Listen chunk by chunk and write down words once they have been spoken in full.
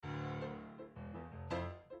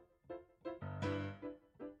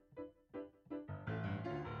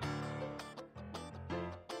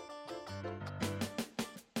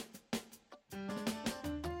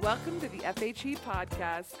Welcome to the FHE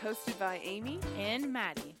podcast, hosted by Amy and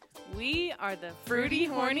Maddie. We are the Fruity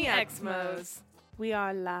Horny Exmos. We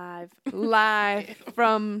are live. Live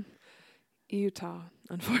from Utah,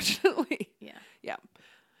 unfortunately. Yeah. Yeah.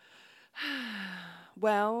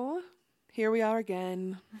 Well, here we are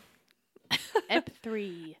again. Ep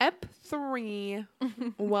 3. Ep 3.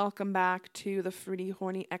 Welcome back to the Fruity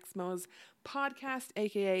Horny Exmos podcast,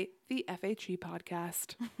 aka the FHE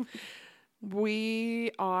podcast. We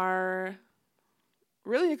are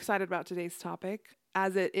really excited about today's topic,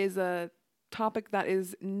 as it is a topic that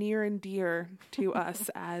is near and dear to us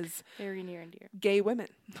as very near and dear gay women.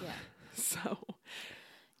 Yeah. So,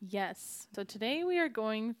 yes. So today we are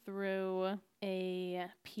going through a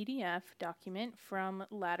PDF document from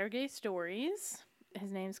Latter Gay Stories.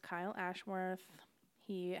 His name's Kyle Ashworth.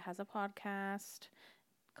 He has a podcast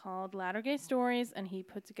called Latter Gay Stories, and he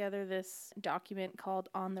put together this document called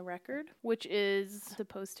On the Record, which is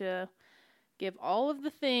supposed to give all of the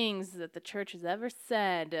things that the church has ever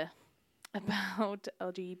said about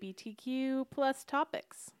LGBTQ plus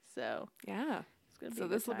topics. So yeah. It's gonna be so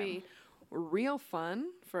this will be real fun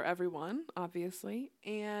for everyone, obviously.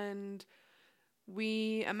 And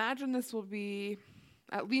we imagine this will be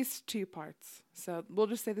at least 2 parts. So we'll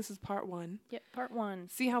just say this is part 1. Yep, part 1.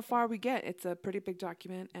 See how far we get. It's a pretty big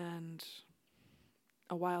document and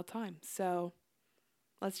a wild time. So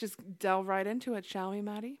let's just delve right into it, shall we,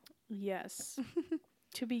 Maddie? Yes.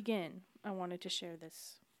 To begin, I wanted to share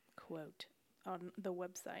this quote on the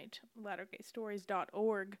website,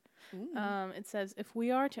 lattergaystories.org. It says, "If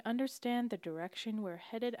we are to understand the direction we're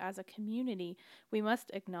headed as a community, we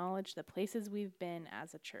must acknowledge the places we've been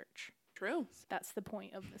as a church." True. So that's the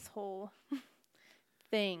point of this whole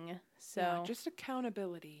thing. So yeah, just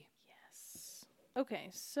accountability. Yes. Okay,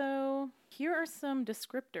 so here are some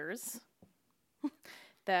descriptors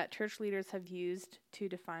that church leaders have used to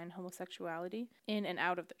define homosexuality in and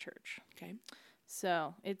out of the church. Okay.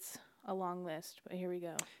 So it's a long list, but here we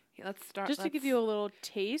go. Yeah, let's start. Just to give you a little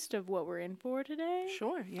taste of what we're in for today.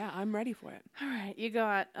 Sure. Yeah, I'm ready for it. All right. You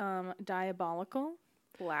got diabolical,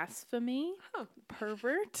 blasphemy,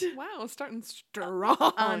 pervert. Wow, starting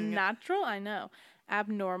strong. Unnatural, I know.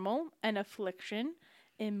 Abnormal, an affliction,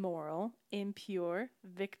 immoral, impure,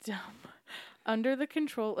 victim, under the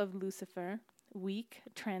control of Lucifer, weak,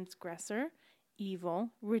 transgressor,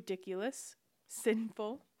 evil, ridiculous,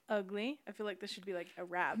 sinful, ugly. I feel like this should be like a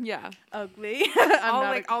rap. Yeah. Ugly.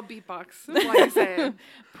 I'll beatbox while you say it.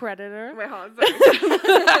 Predator. Wait, hold on.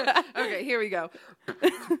 Sorry. Okay, here we go.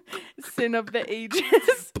 Sin of the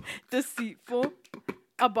ages. Deceitful.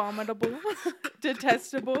 Abominable.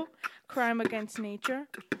 Detestable. Crime against nature.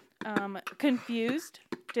 Confused.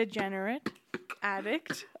 Degenerate.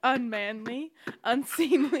 Addict. Unmanly.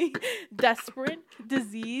 Unseemly. Desperate.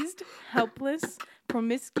 Diseased. Helpless.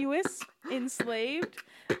 Promiscuous. Enslaved.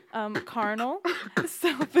 Carnal.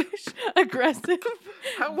 Selfish. Aggressive.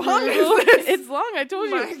 How long is this? It's long, I told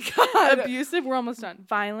you. My God. Abusive, we're almost done.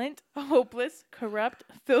 Violent, hopeless, corrupt,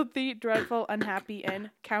 filthy, dreadful, unhappy,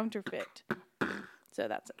 and counterfeit. So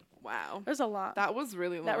that's it. Wow. There's a lot. That was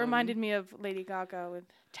really long. That reminded me of Lady Gaga with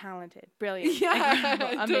talented, brilliant, yeah, incredible,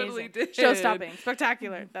 I amazing, totally did. show-stopping,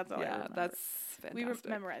 spectacular. That's all I Yeah, remember. that's fantastic. We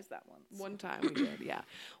memorized that once. One time we did, yeah.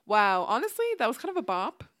 Wow, honestly, that was kind of a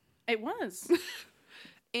bop. It was.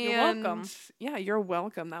 And You're welcome. Yeah, you're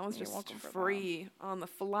welcome. That was You're just welcome for free on the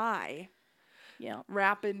fly. Yeah.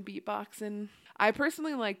 Rapping, beatboxing. I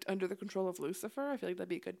personally liked Under the Control of Lucifer. I feel like that'd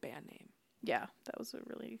be a good band name. Yeah, that was a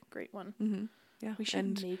really great one. Mm-hmm. Yeah. We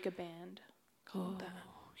should make a band called that.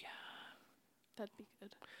 Yeah. That'd be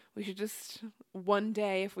good. We should just, one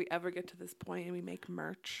day, if we ever get to this point and we make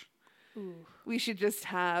merch, Ooh. we should just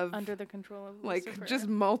have Under the control of Lucifer. like just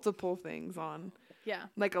multiple things on. Yeah.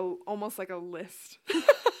 Like almost like a list.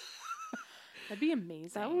 That'd be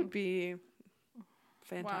amazing. That would be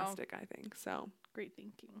fantastic, wow. I think. So great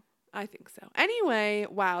thinking. I think so. Anyway,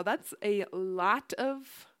 wow, that's a lot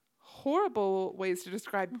of horrible ways to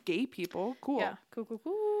describe gay people. Cool. Yeah. Cool.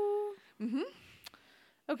 Mm-hmm.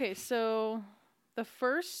 Okay, so the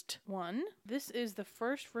first one, this is the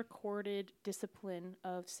first recorded discipline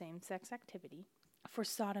of same-sex activity for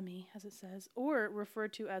sodomy, as it says, or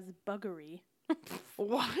referred to as buggery.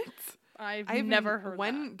 What? I've never heard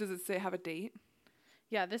when that. Does it say have a date?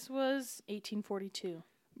 Yeah, this was 1842.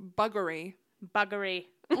 Buggery. Buggery.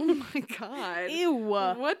 Oh my God. Ew.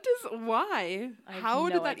 Why? How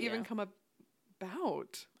did that idea. even come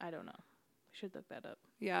about? I don't know. We should look that up.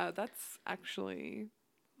 Yeah, that's actually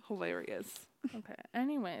hilarious. Okay.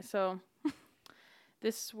 Anyway, so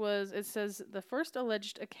it says the first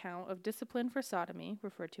alleged account of discipline for sodomy,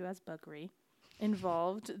 referred to as buggery,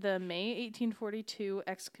 involved the May 1842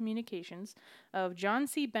 excommunications of John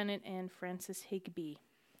C. Bennett and Francis Higby.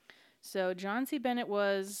 So John C. Bennett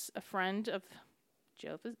was a friend of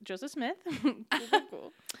Joseph Smith.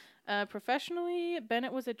 Cool. Professionally,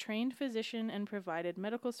 Bennett was a trained physician and provided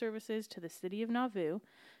medical services to the city of Nauvoo.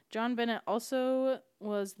 John Bennett also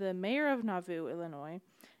was the mayor of Nauvoo, Illinois,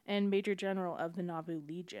 and major general of the Nauvoo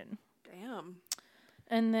Legion. Damn.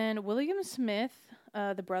 And then William Smith,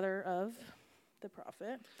 the brother of the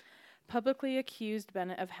prophet, publicly accused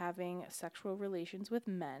Bennett of having sexual relations with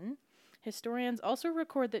men. Historians also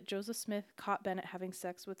record that Joseph Smith caught Bennett having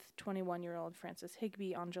sex with 21-year-old Francis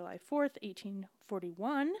Higby on July 4th,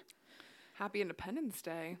 1841. Happy Independence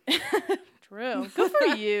Day. True. Good for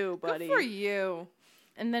you, buddy. Good for you.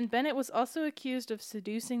 And then Bennett was also accused of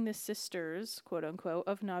seducing the sisters, quote unquote,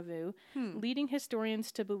 of Nauvoo, leading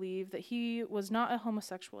historians to believe that he was not a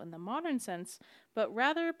homosexual in the modern sense, but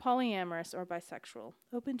rather polyamorous or bisexual,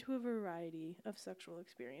 open to a variety of sexual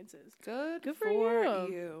experiences. Good for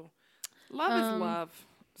you. Love is love.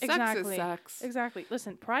 Sex is sex. Exactly.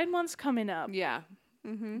 Listen, Pride Month's coming up. Yeah.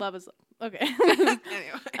 Mm-hmm. Love is love. Okay.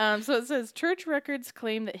 Anyway. So it says, church records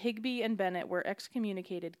claim that Higby and Bennett were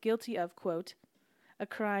excommunicated, guilty of, quote, a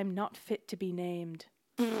crime not fit to be named.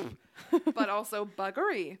 But also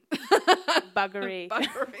buggery. Buggery.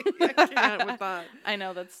 Buggery. I can't with that. I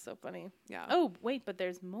know, that's so funny. Yeah. Oh, wait, but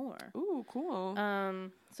there's more. Ooh, cool.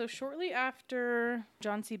 So shortly after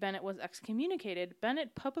John C. Bennett was excommunicated,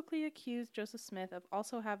 Bennett publicly accused Joseph Smith of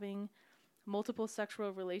also having multiple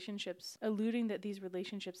sexual relationships, alluding that these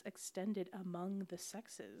relationships extended among the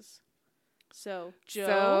sexes. So,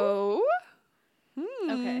 Joe?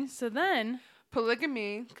 Okay, so then...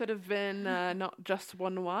 polygamy could have been not just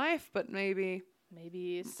one wife, but maybe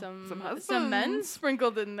some men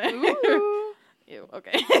sprinkled in there. Ooh. Ew,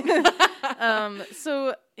 okay.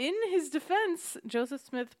 So in his defense, Joseph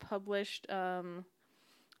Smith published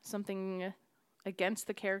something against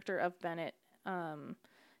the character of Bennett,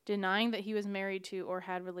 denying that he was married to or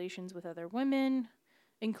had relations with other women,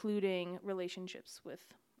 including relationships with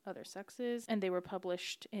other sexes, and they were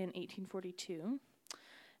published in 1842.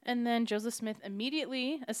 And then Joseph Smith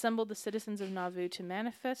immediately assembled the citizens of Nauvoo to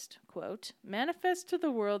manifest, quote, manifest to the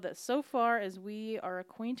world that so far as we are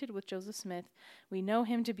acquainted with Joseph Smith, we know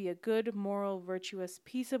him to be a good, moral, virtuous,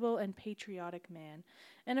 peaceable, and patriotic man,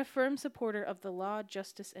 and a firm supporter of the law,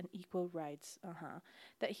 justice, and equal rights,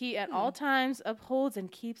 that he at all times upholds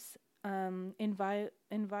and keeps inviolate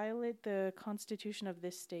the Constitution of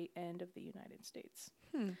this state and of the United States.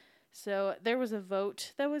 So there was a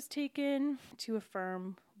vote that was taken to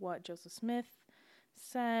affirm what Joseph Smith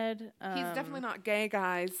said. He's definitely not gay,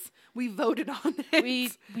 guys. We voted on it.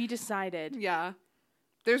 We decided. Yeah.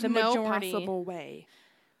 There's no possible way.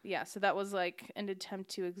 Yeah, so that was like an attempt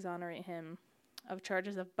to exonerate him of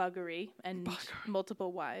charges of buggery and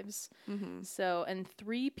multiple wives. Mm-hmm. So, and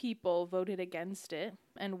 3 people voted against it,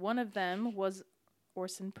 and one of them was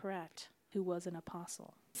Orson Pratt, who was an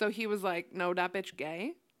apostle. So he was like, no, that bitch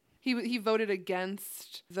gay? He voted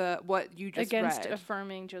against what you just read. Against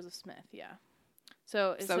affirming Joseph Smith, yeah.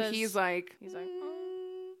 So he's like...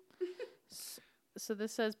 So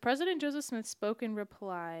this says, President Joseph Smith spoke in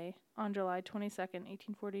reply on July 22nd,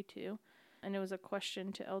 1842, and it was a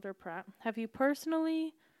question to Elder Pratt. Have you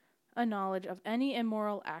personally a knowledge of any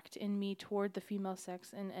immoral act in me toward the female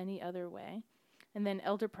sex in any other way? And then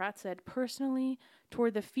Elder Pratt said, personally,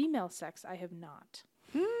 toward the female sex, I have not.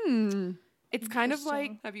 It's kind of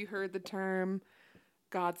like, have you heard the term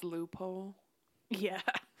God's loophole? Yeah.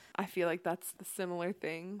 I feel like that's the similar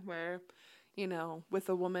thing where, you know, with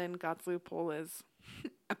a woman, God's loophole is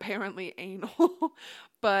apparently anal.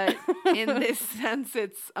 But in this sense,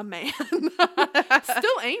 it's a man.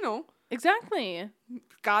 Still anal. Exactly.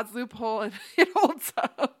 God's loophole, and it holds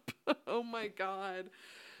up. Oh my God.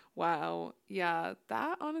 Wow. Yeah,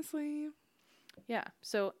 that honestly... Yeah.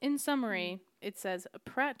 So in summary, it says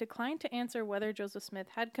Pratt declined to answer whether Joseph Smith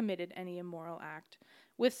had committed any immoral act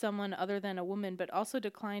with someone other than a woman, but also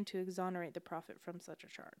declined to exonerate the prophet from such a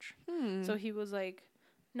charge. So he was like,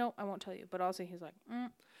 no, I won't tell you. But also he's like,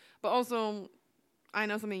 But also, I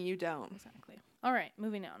know something you don't. Exactly. All right,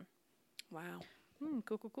 moving on. Wow.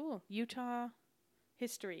 Cool. Utah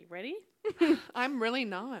history. Ready? I'm really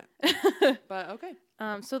not. But okay.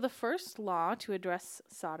 So the first law to address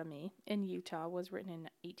sodomy in Utah was written in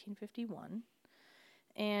 1851.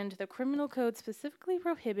 And the criminal code specifically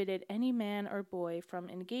prohibited any man or boy from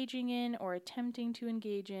engaging in or attempting to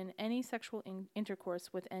engage in any sexual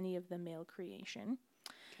intercourse with any of the male creation.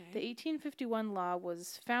 Okay. The 1851 law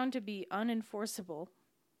was found to be unenforceable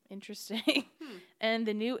Interesting. And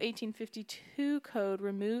the new 1852 code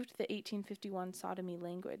removed the 1851 sodomy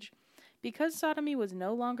language. Because sodomy was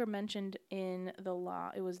no longer mentioned in the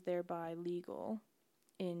law, it was thereby legal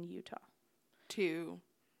in Utah To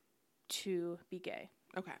be gay.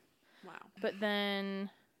 okay. Wow. But then,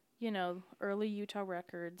 early Utah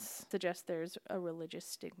records suggest there's a religious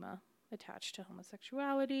stigma attached to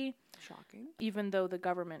homosexuality. Shocking. Even though the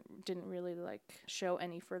government didn't really show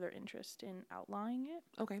any further interest in outlawing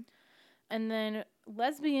it. Okay. And then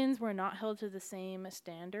lesbians were not held to the same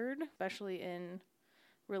standard, especially in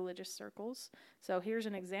religious circles. So here's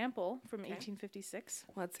an example from 1856.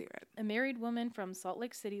 Let's hear it. A married woman from Salt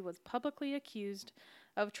Lake City was publicly accused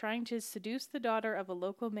of trying to seduce the daughter of a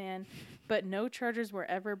local man, but no charges were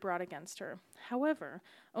ever brought against her. However,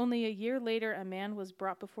 only a year later, a man was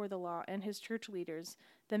brought before the law and his church leaders.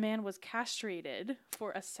 The man was castrated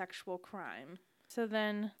for a sexual crime. So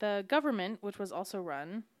then the government, which was also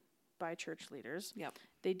run by church leaders,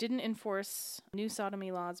 they didn't enforce new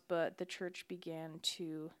sodomy laws, but the church began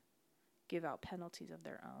to give out penalties of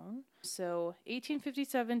their own. So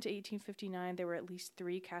 1857 to 1859, there were at least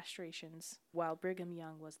 3 castrations, while Brigham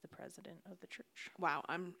Young was the president of the church. Wow,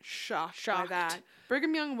 I'm shocked by that.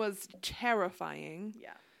 Brigham Young was terrifying.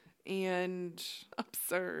 Yeah. And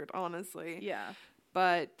absurd, honestly. Yeah.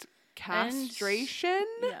 But castration?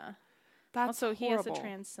 Yeah. That's also, horrible. he has a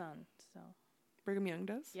trans son, so. Brigham Young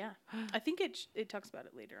does? Yeah. I think it talks about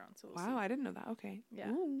it later on, so we'll see. I didn't know that. Okay. Yeah.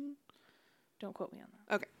 Ooh. Don't quote me on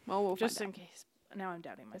that. Okay. Well, we'll just find in case. Now I'm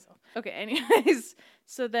doubting myself. Okay, anyways.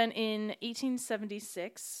 So then in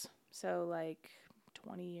 1876, so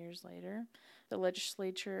 20 years later, the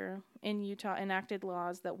legislature in Utah enacted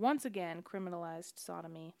laws that once again criminalized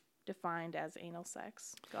sodomy, defined as anal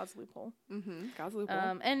sex. God's loophole. Mm-hmm. God's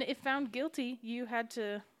loophole. And if found guilty, you had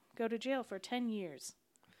to go to jail for 10 years.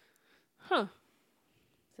 Huh.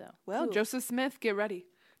 So, well, cool. Joseph Smith, get ready.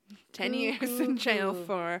 10 years in jail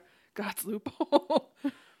for God's loophole,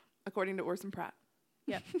 according to Orson Pratt.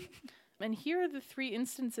 Yep. And here are the 3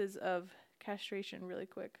 instances of castration really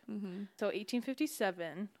quick. Mm-hmm. So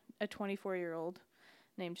 1857, a 24-year-old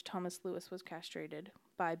named Thomas Lewis was castrated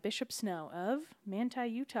by Bishop Snow of Manti,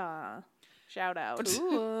 Utah. Shout out.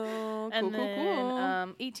 Cool. And cool.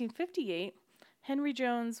 1858, Henry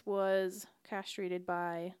Jones was castrated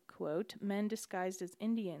by, quote, men disguised as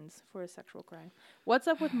Indians for a sexual crime. What's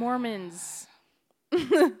up with Mormons?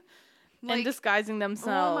 And disguising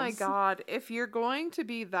themselves. Oh my God. If you're going to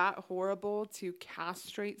be that horrible to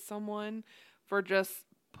castrate someone for just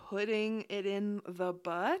putting it in the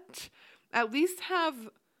butt, at least have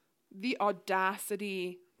the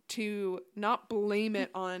audacity to not blame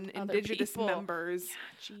it on indigenous members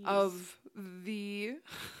of the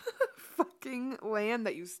fucking land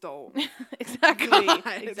that you stole. Exactly. God.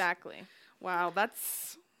 Exactly. Wow,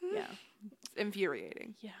 that's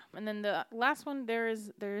infuriating. Yeah. And then the last one, there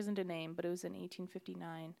isn't a name, but it was in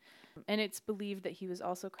 1859. And it's believed that he was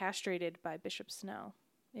also castrated by Bishop Snow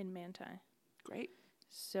in Manti. Great.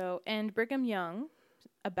 So, and Brigham Young,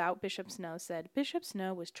 about Bishop Snow, said, Bishop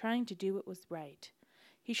Snow was trying to do what was right.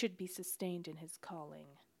 He should be sustained in his calling.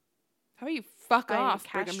 How about you fuck off,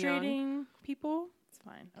 Brigham Young? Castrating people? It's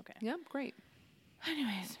fine. Okay. Yep, great.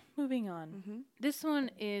 Anyways, moving on. Mm-hmm. This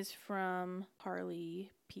one is from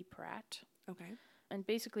Harley P. Pratt. Okay. And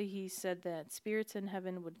basically he said that spirits in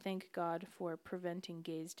heaven would thank God for preventing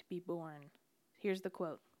gays to be born. Here's the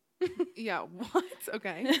quote. Yeah, what?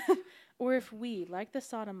 Okay. Or if we, like the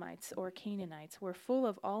Sodomites or Canaanites, were full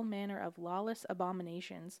of all manner of lawless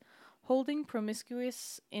abominations, holding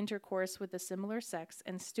promiscuous intercourse with the similar sex,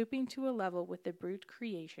 and stooping to a level with the brute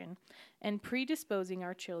creation, and predisposing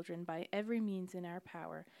our children by every means in our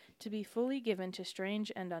power to be fully given to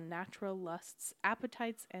strange and unnatural lusts,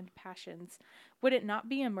 appetites, and passions, would it not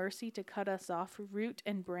be a mercy to cut us off root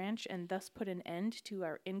and branch, and thus put an end to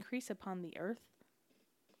our increase upon the earth?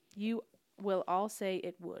 You will all say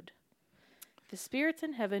it would. The spirits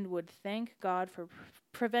in heaven would thank God for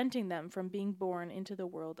preventing them from being born into the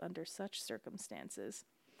world under such circumstances.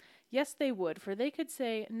 Yes, they would, for they could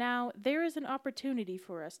say, now there is an opportunity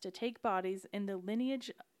for us to take bodies in the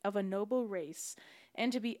lineage of a noble race,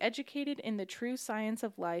 and to be educated in the true science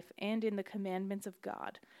of life and in the commandments of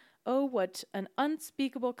God. Oh, what an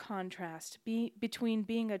unspeakable contrast between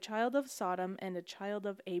being a child of Sodom and a child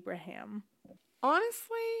of Abraham.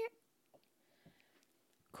 Honestly,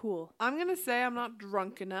 cool. I'm going to say I'm not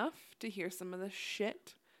drunk enough to hear some of the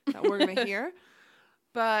shit that we're going to hear,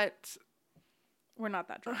 but we're not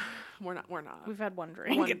that drunk. We're not. We've had one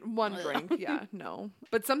drink. One drink, yeah, no.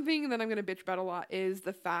 But something that I'm going to bitch about a lot is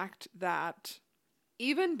the fact that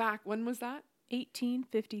even back, when was that?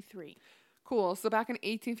 1853. Cool. So back in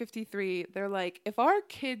 1853, they're like, if our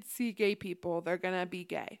kids see gay people, they're going to be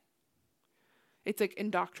gay. It's like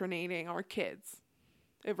indoctrinating our kids.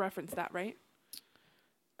 It referenced that, right?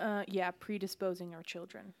 Yeah, predisposing our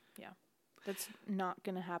children. Yeah. That's not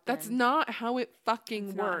going to happen. That's not how it fucking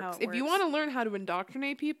That's not works. how it If you works. want to learn how to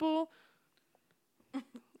indoctrinate people,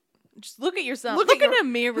 just look at yourself. Look Look at in a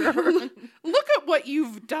mirror. look at what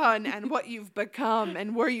you've done and what you've become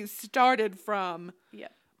and where you started from. Yeah.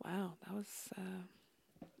 Wow, that was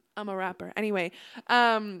I'm a rapper. Anyway,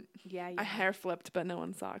 Yeah. I hair flipped, but no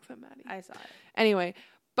one saw except Maddie. I saw it. Anyway,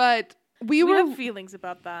 but we have feelings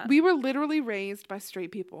about that. We were literally raised by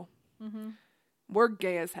straight people. Mm-hmm. We're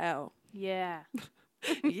gay as hell. Yeah.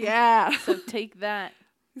 Yeah. So take that.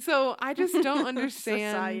 So I just don't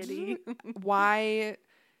understand Society. why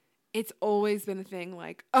it's always been a thing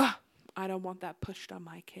like, I don't want that pushed on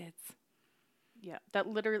my kids. Yeah. That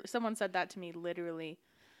literally, someone said that to me literally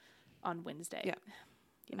on Wednesday. Yeah.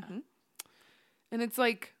 Yeah. Mm-hmm. And it's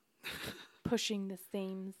like pushing the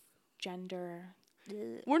same gender.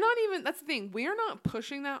 We're not even, that's the thing. We're not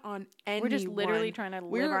pushing that on anyone. We're just literally trying to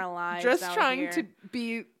live our lives. Just out trying here. to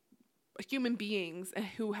be human beings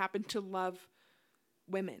who happen to love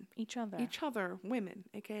women. Each other. Women,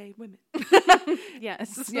 aka women.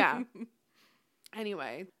 Yes. Yeah.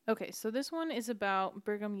 Anyway. Okay, so this one is about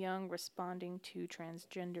Brigham Young responding to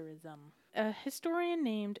transgenderism. A historian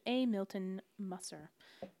named A. Milton Musser,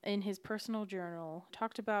 in his personal journal,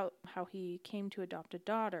 talked about how he came to adopt a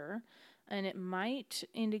daughter, and it might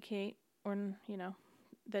indicate, or,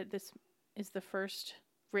 that this is the first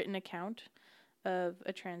written account of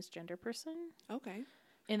a transgender person. Okay.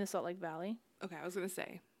 In the Salt Lake Valley. Okay, I was going to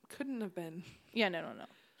say, couldn't have been. Yeah, no.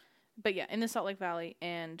 But yeah, in the Salt Lake Valley,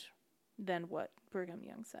 and then what Brigham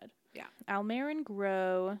Young said. Yeah. Almarin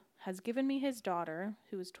Grow has given me his daughter,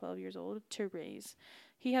 who is 12 years old, to raise.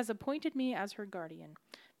 He has appointed me as her guardian.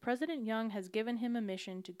 President Young has given him a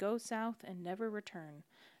mission to go south and never return.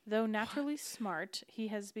 Though naturally smart, he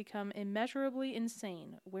has become immeasurably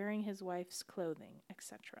insane, wearing his wife's clothing,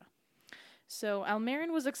 etc. So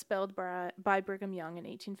Almarin was expelled by Brigham Young in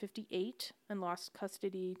 1858 and lost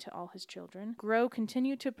custody to all his children. Grow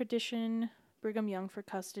continued to petition Brigham Young for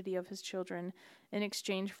custody of his children in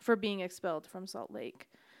exchange for being expelled from Salt Lake.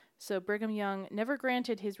 So Brigham Young never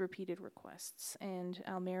granted his repeated requests, and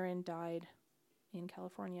Almarin died in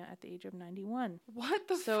California at the age of 91. What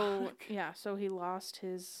the fuck? Yeah, so he lost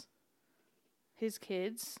his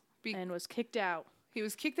kids and was kicked out. He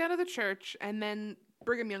was kicked out of the church, and then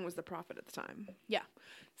Brigham Young was the prophet at the time. Yeah.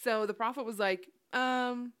 So the prophet was like,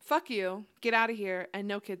 fuck you, get out of here, and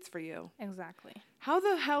no kids for you. Exactly. How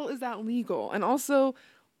the hell is that legal? And also,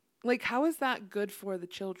 like, how is that good for the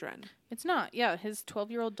children? It's not. Yeah, his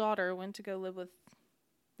 12-year-old daughter went to go live with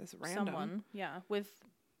this random someone. Yeah, with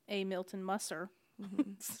a Milton Musser.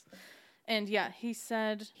 Mm-hmm. And yeah, he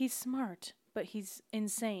said he's smart, but he's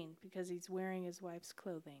insane because he's wearing his wife's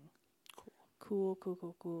clothing. Cool.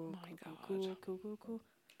 Oh my God. Cool.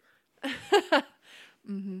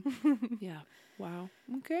 Mm-hmm. Yeah. Wow.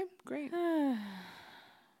 Okay, great.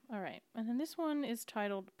 All right. And then this one is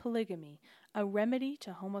titled Polygamy, a Remedy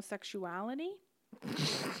to Homosexuality.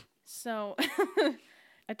 So,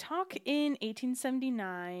 a talk in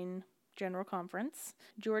 1879 General Conference,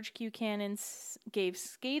 George Q. Cannon gave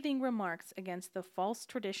scathing remarks against the false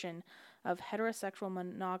tradition of heterosexual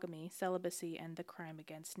monogamy, celibacy, and the crime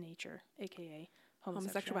against nature, aka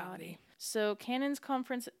homosexuality. So Cannon's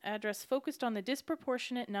conference address focused on the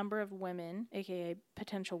disproportionate number of women, aka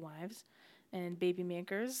potential wives, and baby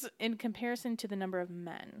makers in comparison to the number of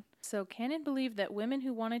men. So Cannon believed that women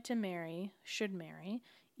who wanted to marry should marry,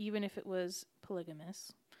 even if it was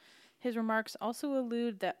polygamous. His remarks also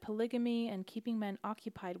allude that polygamy and keeping men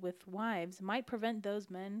occupied with wives might prevent those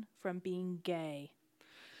men from being gay.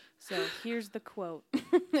 So here's the quote.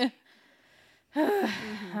 Mm-hmm.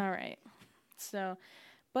 All right. So,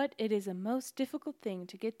 but it is a most difficult thing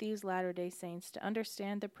to get these Latter-day Saints to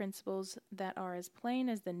understand the principles that are as plain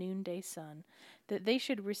as the noonday sun, that they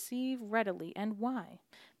should receive readily, and why?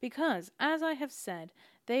 Because, as I have said,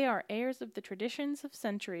 they are heirs of the traditions of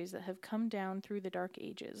centuries that have come down through the Dark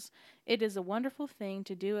Ages. It is a wonderful thing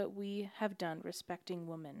to do what we have done respecting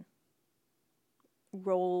women.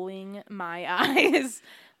 Rolling my eyes.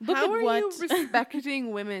 How are you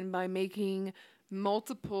respecting women by making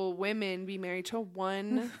multiple women be married to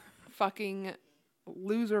one fucking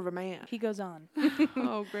loser of a man? He goes on.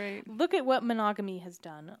 Oh, great. Look at what monogamy has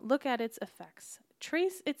done. Look at its effects.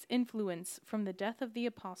 Trace its influence from the death of the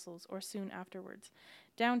apostles or soon afterwards,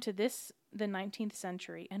 down to the 19th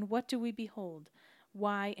century, and what do we behold?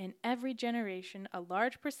 why in every generation a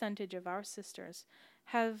large percentage of our sisters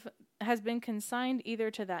has been consigned either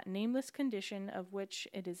to that nameless condition of which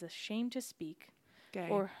it is a shame to speak, Gay.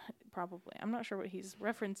 or probably, I'm not sure what he's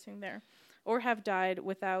referencing there, or have died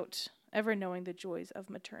without ever knowing the joys of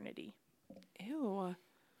maternity. Ew.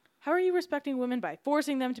 How are you respecting women by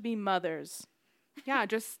forcing them to be mothers? Yeah,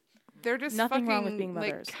 they're just Nothing fucking wrong with being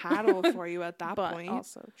like mothers. cattle for you at that But point.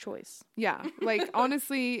 also choice. Yeah, like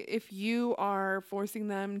honestly, if you are forcing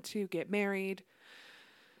them to get married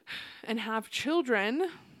and have children,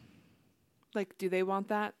 like, do they want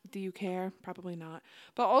that? Do you care? Probably not.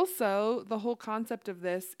 But also, the whole concept of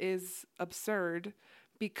this is absurd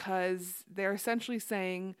because they're essentially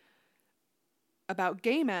saying about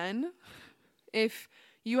gay men, if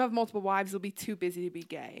you have multiple wives, you'll be too busy to be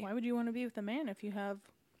gay. Why would you want to be with a man if you have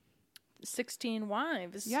 16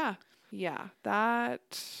 wives? Yeah. Yeah.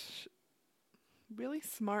 That really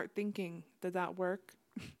smart thinking. Did that work?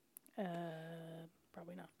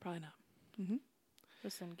 Probably not. Probably not. Mm-hmm.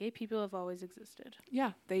 Listen, gay people have always existed.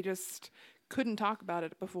 Yeah, they just couldn't talk about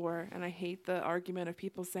it before. And I hate the argument of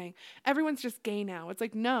people saying, everyone's just gay now. It's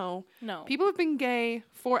like, no. People have been gay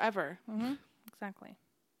forever. Mm-hmm. Exactly.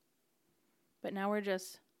 But now we're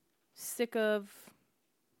just sick of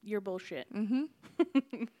your bullshit.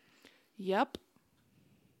 Mm-hmm. Yep.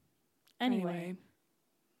 Anyway.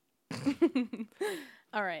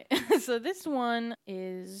 All right. So this one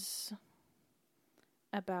is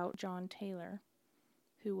about John Taylor,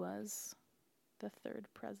 who was the third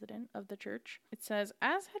president of the church. It says,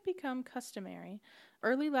 as had become customary,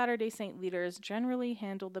 early Latter-day Saint leaders generally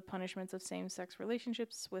handled the punishments of same-sex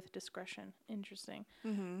relationships with discretion. Interesting.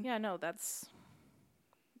 Mm-hmm. Yeah, no, that's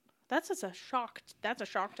just a shock. That's a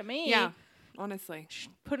shock to me. Yeah, honestly.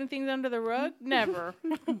 Putting things under the rug? Never.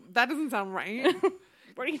 That doesn't sound right.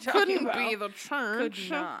 What are you talking Couldn't about? be the church.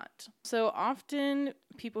 Could not. So often,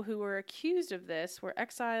 people who were accused of this were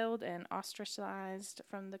exiled and ostracized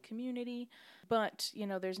from the community. But,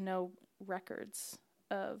 there's no records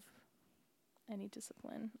of any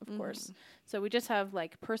discipline, of course. So we just have,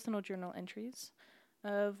 personal journal entries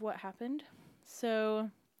of what happened.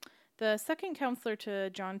 So the second counselor to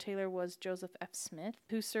John Taylor was Joseph F. Smith,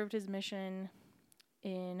 who served his mission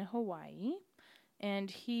in Hawaii.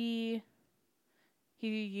 And he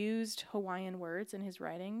used Hawaiian words in his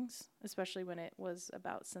writings, especially when it was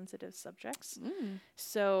about sensitive subjects.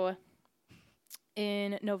 So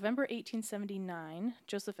in November 1879,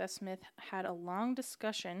 Joseph F. Smith had a long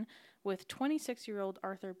discussion with 26-year-old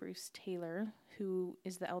Arthur Bruce Taylor, who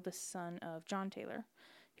is the eldest son of John Taylor,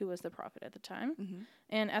 who was the prophet at the time. Mm-hmm.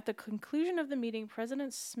 And at the conclusion of the meeting,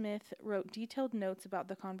 President Smith wrote detailed notes about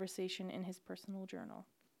the conversation in his personal journal.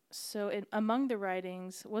 So among the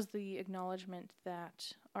writings was the acknowledgement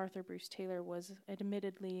that Arthur Bruce Taylor was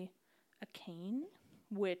admittedly a Cain,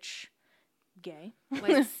 which, gay.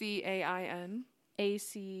 Like C-A-I-N?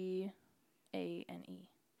 A-C-A-N-E.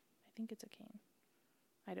 I think it's a Cain.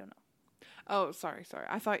 I don't know. Oh, sorry.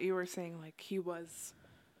 I thought you were saying, he was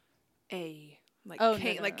Cain,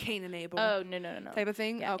 no. Cain and Abel. Oh, no. Type of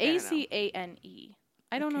thing? Yeah, Okay, A-C-A-N-E.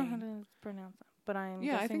 I don't know how to pronounce that, but I'm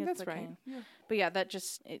guessing I think it's that's right. Cain. Yeah. But yeah, that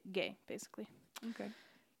just, gay, basically. Okay.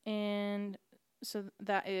 And so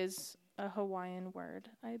that is a Hawaiian word,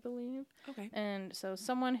 I believe. Okay. And so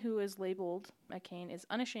someone who is labeled a Cain is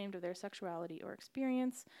unashamed of their sexuality or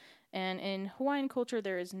experience. And in Hawaiian culture,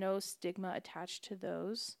 there is no stigma attached to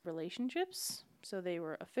those relationships. So they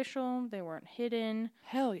were official, they weren't hidden.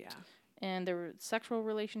 Hell yeah. And their sexual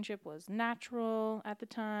relationship was natural at the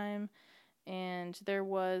time. And there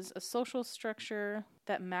was a social structure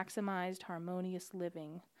that maximized harmonious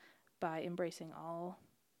living by embracing all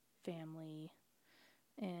family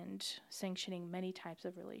and sanctioning many types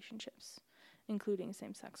of relationships, including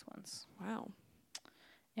same-sex ones. Wow.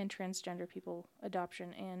 And transgender people,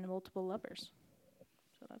 adoption, and multiple lovers.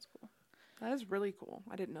 So that's cool. That is really cool.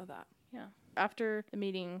 I didn't know that. Yeah. After the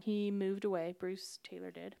meeting, he moved away, Bruce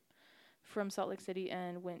Taylor did, from Salt Lake City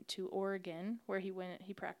and went to Oregon, where he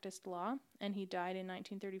practiced law, and he died in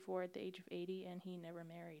 1934 at the age of 80, and he never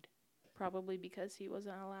married. Probably because he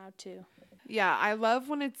wasn't allowed to. Yeah, I love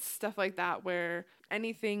when it's stuff like that, where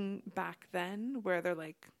anything back then, where they're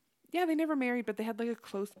like, yeah, they never married, but they had a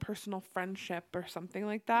close personal friendship or something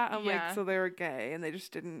like that. I'm so they were gay, and they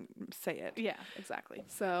just didn't say it. Yeah, exactly.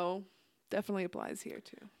 So definitely applies here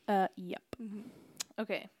too. Yep. Mm-hmm.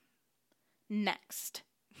 Okay. Next.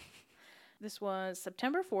 This was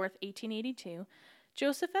September 4th, 1882.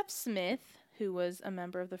 Joseph F. Smith, who was a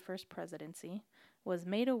member of the first presidency, was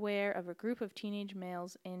made aware of a group of teenage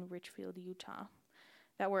males in Richfield, Utah,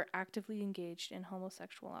 that were actively engaged in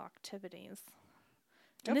homosexual activities.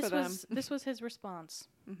 Good for them. This was his response.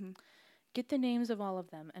 Mm-hmm. Get the names of all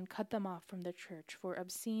of them and cut them off from the church for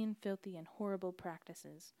obscene, filthy, and horrible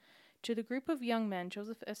practices. To the group of young men,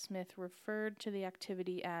 Joseph S. Smith referred to the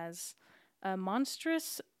activity as a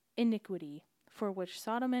monstrous iniquity for which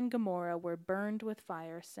Sodom and Gomorrah were burned with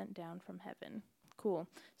fire sent down from heaven. Cool.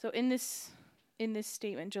 So in this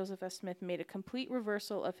statement, Joseph S. Smith made a complete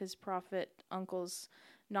reversal of his prophet uncle's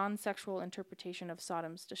non-sexual interpretation of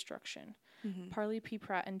Sodom's destruction. Mm-hmm. Parley P.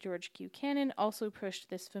 Pratt and George Q. Cannon also pushed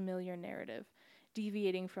this familiar narrative,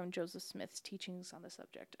 deviating from Joseph Smith's teachings on the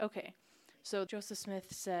subject. Okay, so Joseph Smith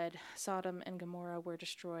said Sodom and Gomorrah were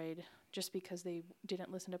destroyed just because they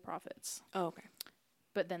didn't listen to prophets. Oh, okay.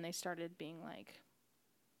 But then they started being like,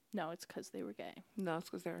 no, it's because they were gay. No, it's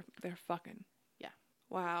because they're fucking. Yeah.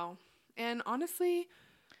 Wow. And honestly,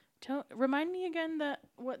 remind me again that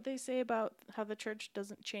what they say about how the church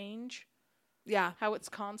doesn't change. Yeah. How it's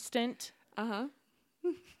constant. Uh-huh.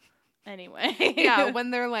 Anyway. Yeah,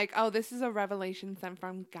 when they're like, oh, this is a revelation sent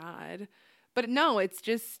from God. But no, it's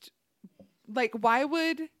just, like, why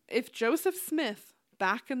would, if Joseph Smith,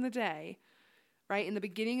 back in the day, right, in the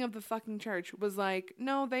beginning of the fucking church, was like,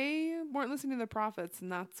 no, they weren't listening to the prophets,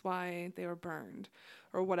 and that's why they were burned,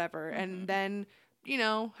 or whatever. Mm-hmm. And then, you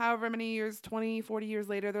know, however many years, 20, 40 years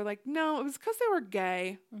later, they're like, no, it was because they were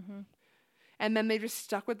gay. Mm-hmm. And then they just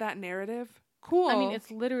stuck with that narrative. Cool. I mean,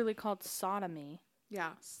 it's literally called sodomy.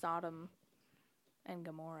 Yeah. Sodom and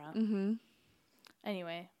Gomorrah. Mm-hmm.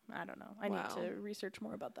 Anyway, I don't know. I need to research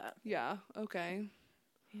more about that. Yeah, okay.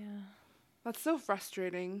 Yeah. That's so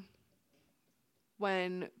frustrating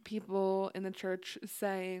when people in the church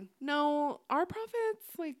say, no, our prophets,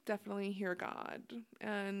 like, definitely hear God.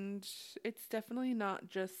 And it's definitely not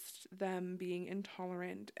just them being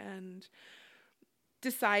intolerant and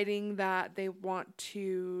deciding that they want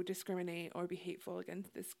to discriminate or be hateful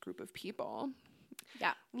against this group of people.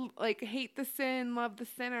 Yeah. Like, hate the sin, love the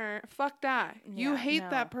sinner. Fuck that. Yeah, you hate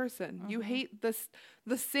that person. Mm-hmm. You hate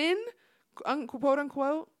the sin, quote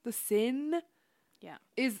unquote, the sin. Yeah.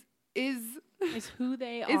 Is who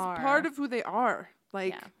they are. Is part of who they are.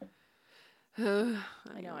 Like, yeah.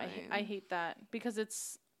 I know. I hate that because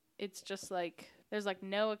it's just like there's like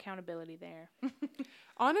no accountability there.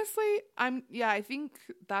 Honestly, I think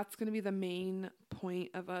that's going to be the main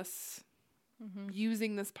point of us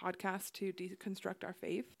using this podcast to deconstruct our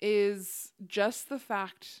faith, is just the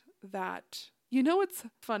fact that, you know, what's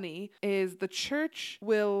funny is the church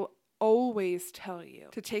will always tell you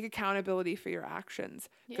to take accountability for your actions.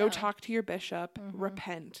 Yeah. Go talk to your bishop,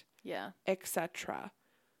 repent, etc.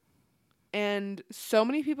 And so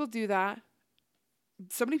many people do that.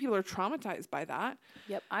 So many people are traumatized by that.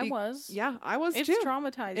 Yep, I was. Yeah, I was too. It's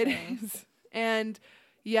traumatizing. It is. And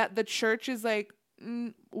yet the church is like,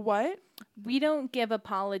 what? We don't give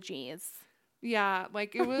apologies. Yeah,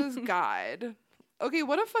 like it was God. Okay,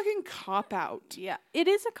 what a fucking cop-out. Yeah, it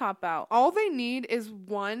is a cop-out. All they need is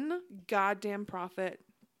one goddamn prophet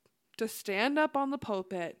to stand up on the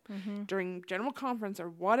pulpit during general conference or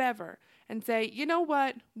whatever and say, you know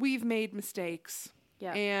what? We've made mistakes.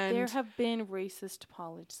 Yeah, and there have been racist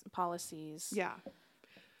policies. Yeah.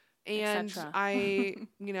 And I,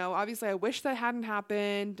 you know, obviously I wish that hadn't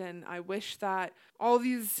happened. And I wish that all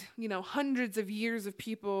these, you know, hundreds of years of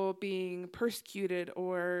people being persecuted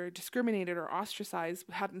or discriminated or ostracized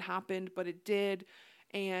hadn't happened, but it did.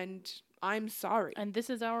 And I'm sorry. And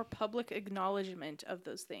this is our public acknowledgement of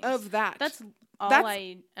those things. Of that. That's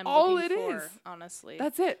I am looking for, honestly.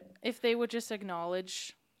 That's it. If they would just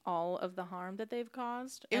acknowledge all of the harm that they've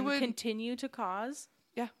caused and continue to cause.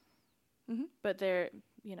 Yeah. Mm-hmm. But they're,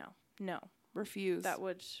 you know, no. Refuse. That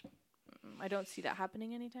would, I don't see that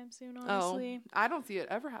happening anytime soon, honestly. Oh, I don't see it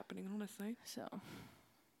ever happening, honestly. So.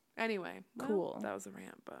 Anyway. Cool. That was a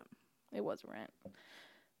rant, but. It was a rant.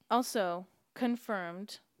 Also,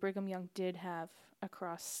 confirmed, Brigham Young did have a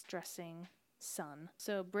cross-dressing son.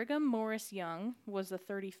 So Brigham Morris Young was the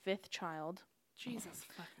 35th child. Jesus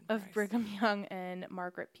fucking of Christ. Brigham Young and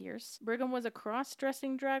Margaret Pierce. Brigham was a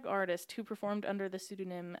cross-dressing drag artist who performed under the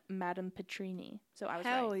pseudonym Madame Petrini. So I was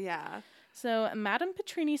right. Hell yeah. So Madame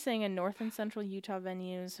Petrini sang in North and Central Utah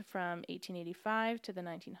venues from 1885 to the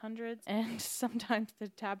 1900s and sometimes the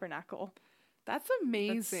Tabernacle. That's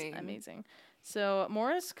amazing. That's amazing. So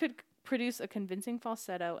Morris could produce a convincing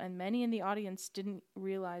falsetto, and many in the audience didn't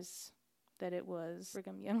realize that it was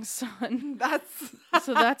Brigham Young's son.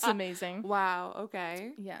 So that's amazing. Wow,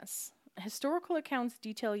 okay. Yes. Historical accounts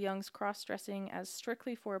detail Young's cross-dressing as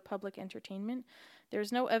strictly for public entertainment.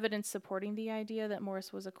 There's no evidence supporting the idea that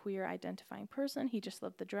Morris was a queer identifying person. He just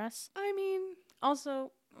loved the dress. I mean,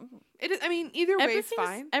 also, it is. I mean, either way is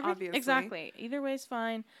fine, obviously. Exactly. Either way is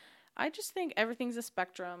fine. I just think everything's a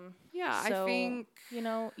spectrum. Yeah, So, I think... you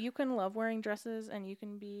know, you can love wearing dresses and you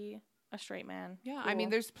can be a straight man. Yeah, Cool. I mean,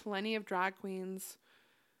 there's plenty of drag queens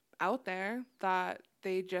out there that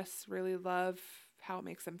they just really love how it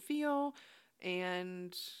makes them feel,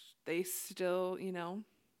 and they still, you know,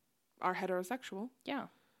 are heterosexual. Yeah.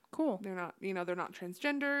 Cool. They're not, you know, they're not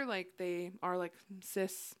transgender. Like, they are like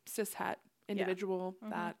cis-het individual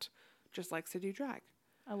that just likes to do drag.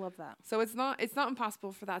 I love that. So it's not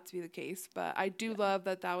impossible for that to be the case, but I do love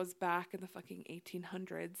that was back in the fucking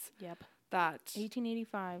 1800s. Yep. That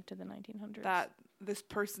 1885 to the 1900s. That this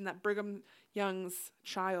person, that Brigham Young's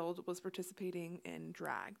child, was participating in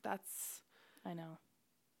drag. That's... I know.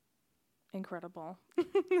 Incredible.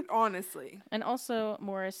 Honestly. And also,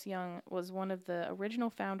 Morris Young was one of the original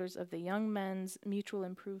founders of the Young Men's Mutual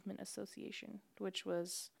Improvement Association, which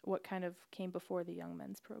was what kind of came before the Young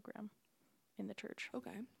Men's program in the church.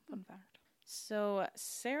 Okay. Fun fact. So,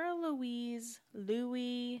 Sarah Louise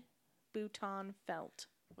Louis Bouton Felt.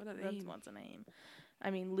 What a name. That's a name. I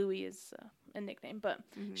mean, Louis is a nickname, but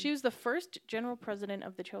she was the first general president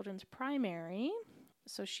of the Children's Primary.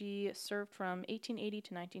 So she served from 1880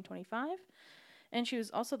 to 1925. And she was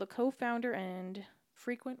also the co-founder and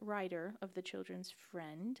frequent writer of the Children's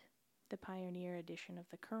Friend, the pioneer edition of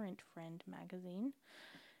the current Friend magazine.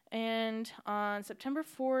 And on September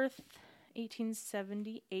 4th,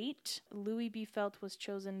 1878, Louis B. Felt was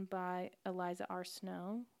chosen by Eliza R.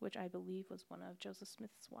 Snow, which I believe was one of Joseph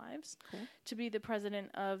Smith's wives, to be the president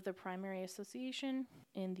of the Primary Association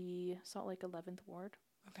in the Salt Lake 11th Ward.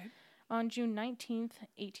 Okay. On June 19th,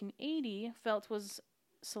 1880, Felt was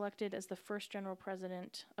selected as the first general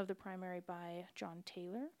president of the primary by John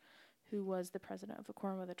Taylor, who was the president of the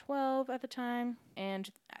Quorum of the 12 at the time,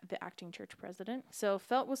 and the acting church president. So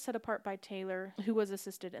Felt was set apart by Taylor, who was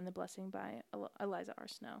assisted in the blessing by Eliza R.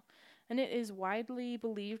 Snow. And it is widely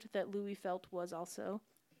believed that Louis Felt was also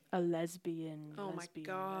a lesbian. Oh my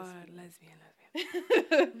God, lesbian.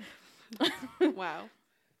 Wow.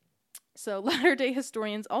 So Latter-day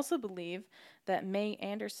historians also believe that May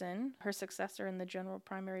Anderson, her successor in the general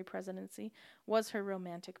primary presidency, was her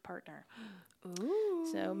romantic partner. Ooh.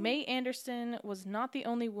 So May Anderson was not the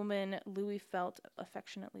only woman Louis felt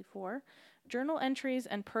affectionately for. Journal entries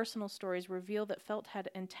and personal stories reveal that Felt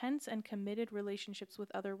had intense and committed relationships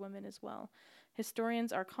with other women as well.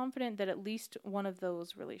 Historians are confident that at least one of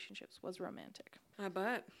those relationships was romantic. I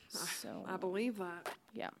bet. So, I believe that.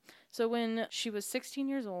 Yeah. So when she was 16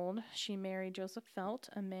 years old, she married Joseph Felt,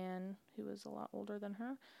 a man who was a lot older than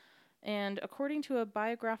her. And according to a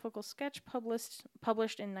biographical sketch published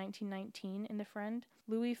in 1919 in The Friend,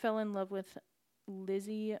 Louis fell in love with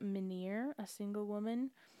Lizzie Menier, a single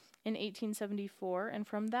woman, in 1874, and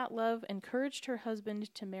from that love encouraged her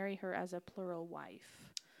husband to marry her as a plural wife.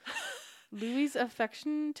 Louis's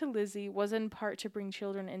affection to Lizzie was in part to bring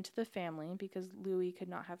children into the family because Louis could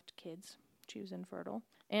not have kids. She was infertile.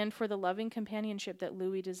 And for the loving companionship that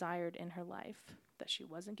Louis desired in her life that she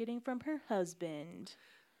wasn't getting from her husband.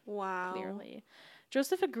 Wow. Clearly.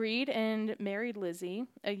 Joseph agreed and married Lizzie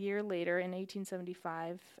a year later in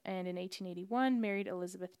 1875, and in 1881 married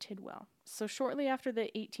Elizabeth Tidwell. So shortly after the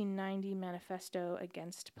 1890 Manifesto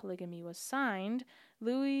Against Polygamy was signed,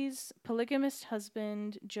 Louis's polygamist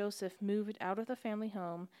husband Joseph moved out of the family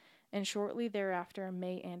home, and shortly thereafter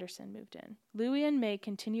May Anderson moved in. Louis and May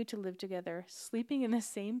continued to live together, sleeping in the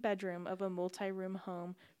same bedroom of a multi-room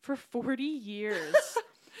home for 40 years.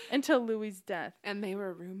 Until Louis's death. And they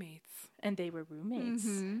were roommates.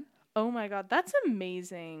 Mm-hmm. Oh my God, that's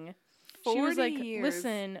amazing. 40 she was like, years.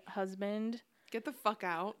 Listen, husband. Get the fuck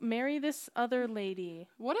out. Marry this other lady.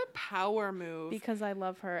 What a power move. Because I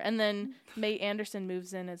love her. And then May Anderson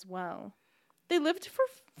moves in as well. They lived for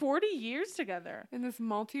 40 years together. In this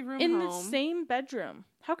multi-room in home. the same bedroom.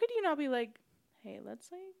 How could you not be like, hey, let's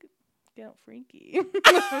like get freaky?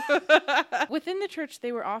 Within the church,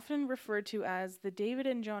 they were often referred to as the David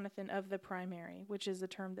and Jonathan of the primary, which is a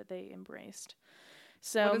term that they embraced.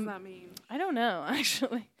 So what does that mean? I don't know,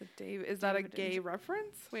 actually. Is that a gay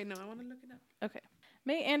reference? Wait, no, I want to look it up. Okay.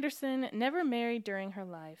 May Anderson never married during her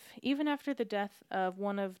life. Even after the death of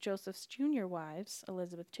one of Joseph's junior wives,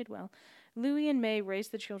 Elizabeth Tidwell, Louis and May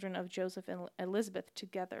raised the children of Joseph and Elizabeth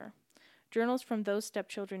together. Journals from those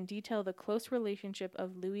stepchildren detail the close relationship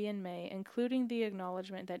of Louis and May, including the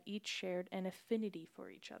acknowledgement that each shared an affinity for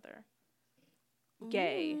each other.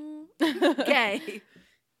 Gay. Gay.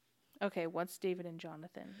 Okay, what's David and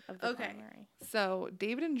Jonathan of the primary? So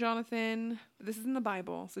David and Jonathan, this is in the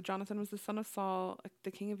Bible. So Jonathan was the son of Saul,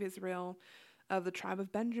 the king of Israel, of the tribe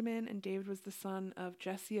of Benjamin, and David was the son of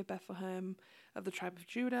Jesse of Bethlehem, of the tribe of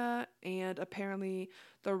Judah, and apparently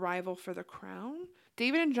the rival for the crown.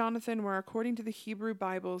 David and Jonathan were, according to the Hebrew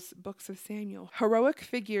Bible's books of Samuel, heroic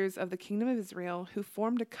figures of the kingdom of Israel who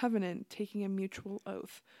formed a covenant taking a mutual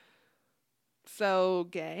oath. So,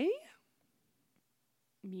 gay?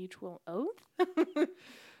 Mutual oath?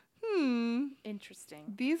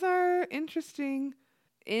 Interesting. These are interesting.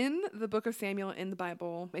 In the book of Samuel in the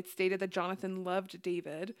Bible, it's stated that Jonathan loved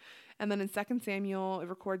David. And then in 2 Samuel, it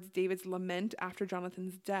records David's lament after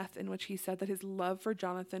Jonathan's death, in which he said that his love for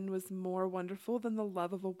Jonathan was more wonderful than the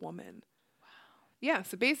love of a woman. Wow. Yeah,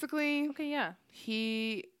 so basically, Okay, yeah.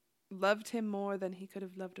 he loved him more than he could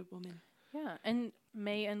have loved a woman. Yeah, and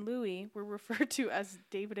May and Louis were referred to as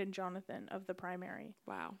David and Jonathan of the primary.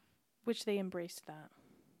 Wow. Which they embraced that.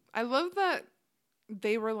 I love that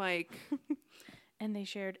they were like... And they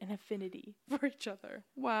shared an affinity for each other.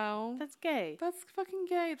 Wow. That's gay. That's fucking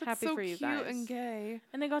gay. That's Happy so for you cute guys. and gay.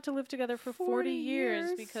 And they got to live together for 40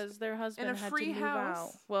 years because their husband in a had free to move house. out.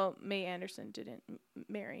 Well, May Anderson didn't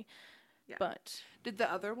marry. Yeah. But did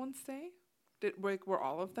the other one stay? Were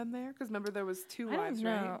all of them there? Because remember there was two wives,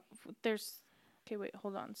 right? Okay, wait,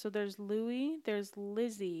 hold on. So there's Louis, there's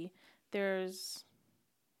Lizzie, there's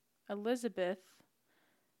Elizabeth,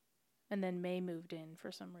 and then May moved in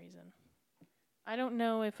for some reason. I don't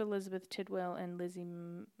know if Elizabeth Tidwell and Lizzie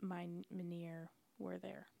Minear were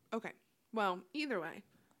there. Okay. Well, either way.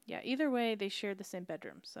 Yeah, either way, they shared the same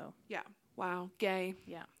bedroom, so. Yeah. Wow. Gay.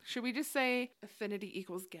 Yeah. Should we just say affinity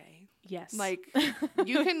equals gay? Yes. Like,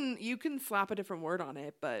 you can slap a different word on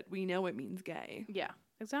it, but we know it means gay. Yeah,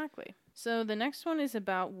 exactly. So the next one is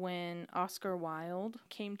about when Oscar Wilde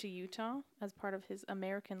came to Utah as part of his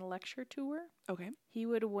American lecture tour. Okay. He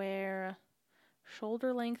would wear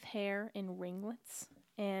shoulder-length hair in ringlets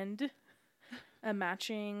and a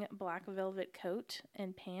matching black velvet coat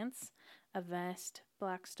and pants, a vest,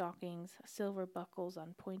 black stockings, silver buckles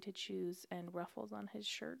on pointed shoes, and ruffles on his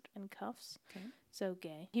shirt and cuffs. Okay. So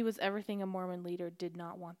gay. He was everything a Mormon leader did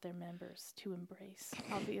not want their members to embrace,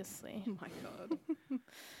 obviously. Oh my God.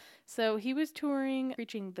 So he was touring,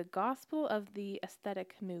 preaching the gospel of the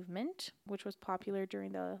aesthetic movement, which was popular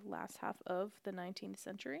during the last half of the 19th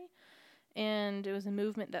century. And it was a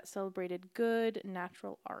movement that celebrated good,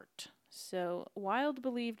 natural art. So Wilde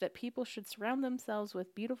believed that people should surround themselves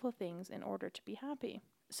with beautiful things in order to be happy.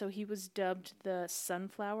 So he was dubbed the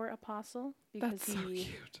Sunflower Apostle because That's so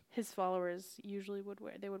cute. His followers usually would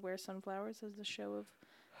wear sunflowers as a show of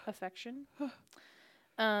affection.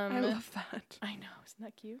 I love that. I know, isn't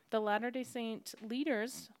that cute? The Latter-day Saint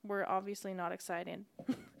leaders were obviously not excited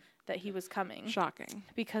that he was coming. Shocking.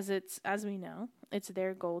 Because it's, as we know, it's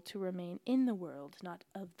their goal to remain in the world, not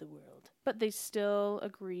of the world. But they still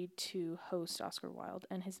agreed to host Oscar Wilde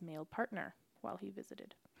and his male partner while he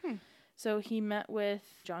visited. So he met with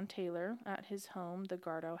John Taylor at his home, the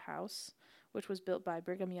Gardow House, which was built by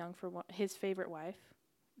Brigham Young for his favorite wife,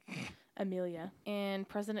 Amelia. And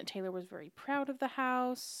President Taylor was very proud of the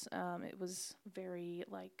house. It was very,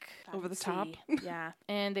 fancy. Over the top. Yeah.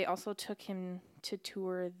 And they also took him to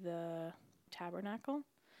tour the tabernacle.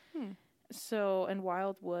 So, and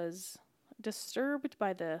Wilde was disturbed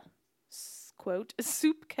by the, quote,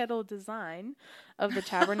 soup kettle design of the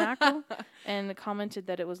tabernacle and commented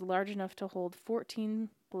that it was large enough to hold 14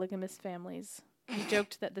 polygamous families. He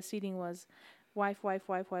joked that the seating was wife,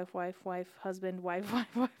 husband, wife.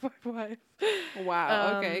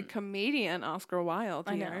 Wow. Okay. Comedian Oscar Wilde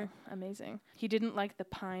here. I know. Amazing. He didn't like the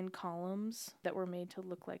pine columns that were made to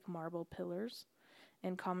look like marble pillars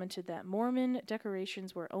and commented that Mormon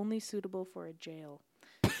decorations were only suitable for a jail.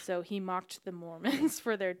 So he mocked the Mormons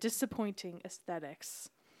for their disappointing aesthetics.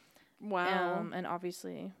 Wow. And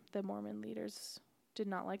obviously the Mormon leaders did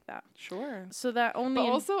not like that. Sure. So that only... But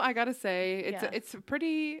also, I gotta say, it's a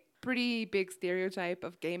pretty big stereotype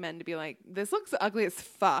of gay men to be like, this looks ugly as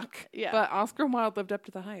fuck. Yeah. But Oscar Wilde lived up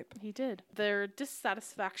to the hype. He did. Their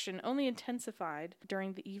dissatisfaction only intensified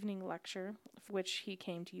during the evening lecture, which he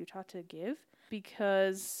came to Utah to give,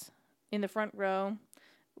 because in the front row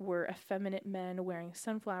were effeminate men wearing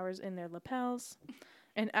sunflowers in their lapels.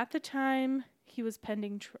 And at the time, he was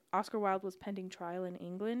Oscar Wilde was pending trial in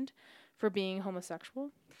England for being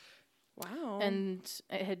homosexual. Wow. And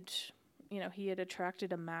it had, he had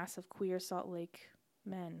attracted a mass of queer Salt Lake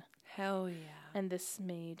men. Hell yeah. And this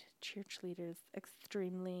made church leaders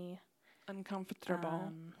extremely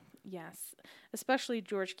uncomfortable. Yes. Especially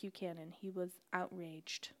George Buchanan. He was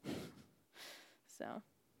outraged. So.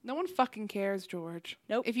 No one fucking cares, George.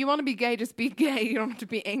 Nope. If you want to be gay, just be gay. You don't have to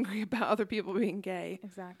be angry about other people being gay.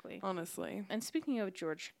 Exactly. Honestly. And speaking of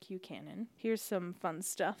George Buchanan, here's some fun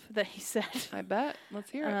stuff that he said. I bet. Let's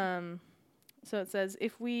hear it. So it says,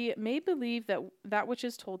 if we may believe that which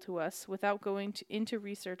is told to us without going into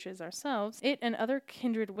researches ourselves, it and other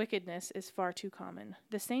kindred wickedness is far too common.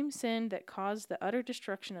 The same sin that caused the utter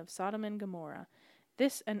destruction of Sodom and Gomorrah,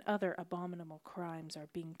 this and other abominable crimes are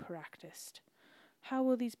being practiced. How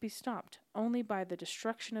will these be stopped? Only by the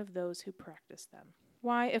destruction of those who practice them.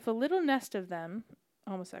 Why, if a little nest of them,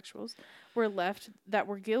 homosexuals, were left that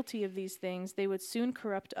were guilty of these things, they would soon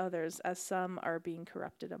corrupt others, as some are being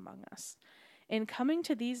corrupted among us. In coming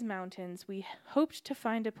to these mountains, we hoped to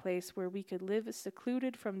find a place where we could live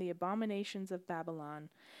secluded from the abominations of Babylon.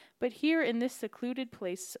 But here in this secluded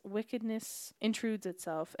place, wickedness intrudes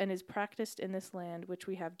itself and is practiced in this land, which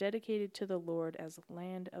we have dedicated to the Lord as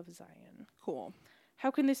land of Zion. Cool.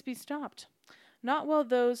 How can this be stopped? Not while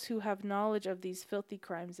those who have knowledge of these filthy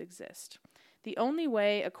crimes exist. The only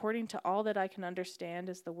way, according to all that I can understand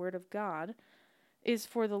as the word of God, is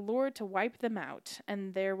for the Lord to wipe them out,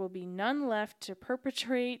 and there will be none left to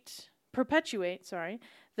perpetuate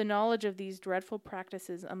the knowledge of these dreadful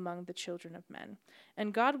practices among the children of men.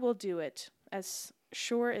 And God will do it, as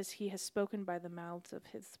sure as he has spoken by the mouths of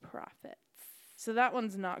his prophets. So that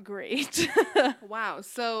one's not great. Wow.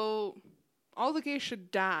 So all the gays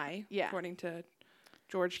should die, Yeah. according to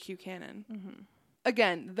George Q. Cannon. Mm-hmm.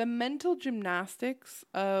 Again, the mental gymnastics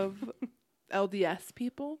of LDS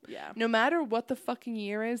people, Yeah. no matter what the fucking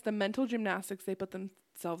year is, the mental gymnastics they put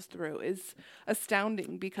themselves through is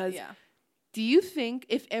astounding. Because Yeah. do you think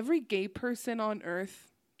if every gay person on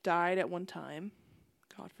earth died at one time,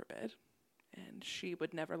 God forbid, and she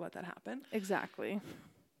would never let that happen, Exactly.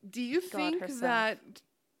 do you think that,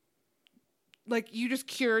 like, you just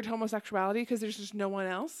cured homosexuality because there's just no one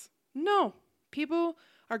else? No. People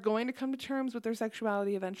are going to come to terms with their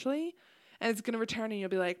sexuality eventually, and it's going to return, and you'll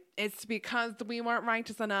be like, it's because we weren't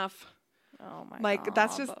righteous enough. Oh my god. Like,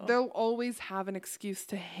 that's just, they'll always have an excuse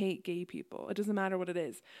to hate gay people. It doesn't matter what it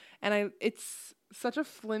is. And it's such a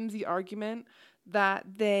flimsy argument that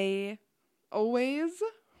they always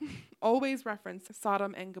reference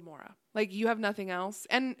Sodom and Gomorrah. Like, you have nothing else.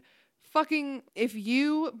 And fucking, if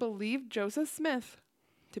you believe Joseph Smith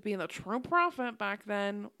to be the true prophet back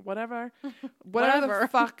then, whatever the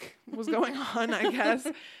fuck was going on, I guess,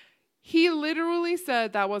 he literally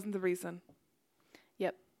said that wasn't the reason.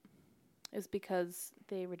 Yep. It's because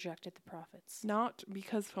they rejected the prophets. Not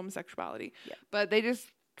because of homosexuality. Yep. But they just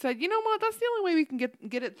said, you know what, that's the only way we can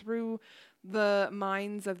get it through the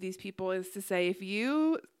minds of these people, is to say, if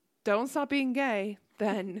you don't stop being gay,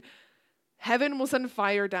 then heaven will send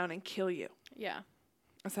fire down and kill you. Yeah.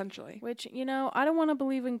 Essentially. Which, I don't want to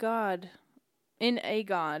believe in a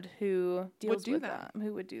God who deals with that.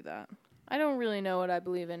 Who would do that? I don't really know what I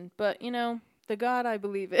believe in, but, the God I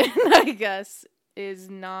believe in, I guess, is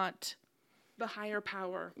not the higher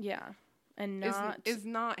power. Yeah. And is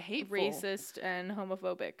not hateful. Racist and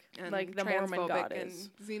homophobic. And like the Mormon God is.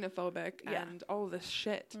 And xenophobic and all of this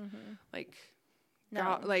shit. Mm-hmm. Like, no.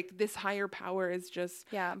 God, like, this higher power is just...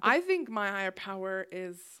 Yeah. I think my higher power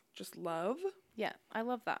is just love. Yeah, I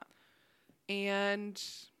love that. And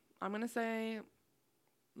I'm going to say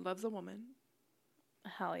love's a woman.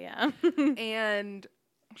 Hell yeah. And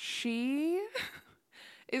she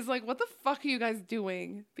is like, what the fuck are you guys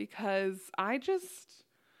doing? Because I just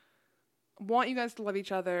want you guys to love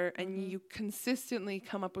each other, and you consistently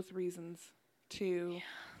come up with reasons to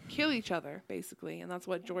kill each other, basically. And that's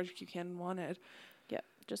what George Q. Cannon wanted. Yep,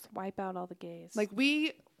 just wipe out all the gays. Like,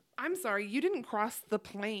 I'm sorry, you didn't cross the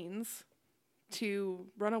plains to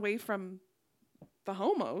run away from the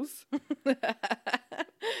homos.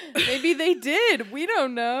 Maybe they did. We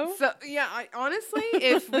don't know. So, yeah, honestly,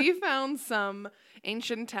 if we found some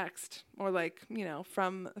ancient text or, like,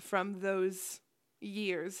 from those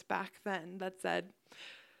years back then that said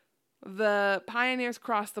the pioneers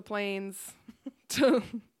crossed the plains to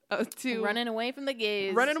running away from the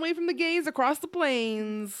gays across the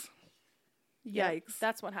plains. Yikes. Yep,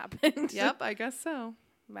 that's what happened. Yep, I guess so.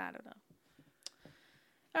 I don't know.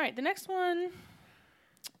 All right, the next one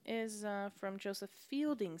is from Joseph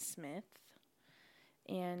Fielding Smith,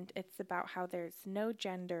 and it's about how there's no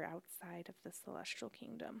gender outside of the celestial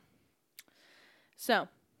kingdom. So,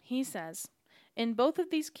 he says, in both of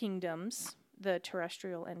these kingdoms, the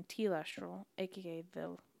terrestrial and telestial, aka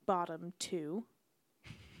the bottom two,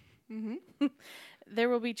 there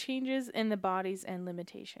will be changes in the bodies and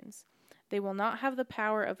limitations. They will not have the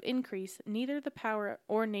power of increase, neither the power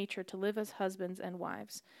or nature to live as husbands and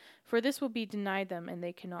wives, for this will be denied them, and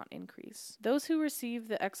they cannot increase. Those who receive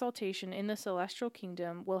the exaltation in the celestial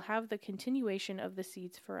kingdom will have the continuation of the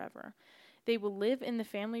seeds forever. They will live in the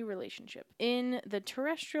family relationship. In the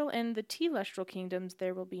terrestrial and the telestial kingdoms,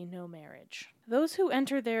 there will be no marriage. Those who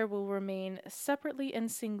enter there will remain separately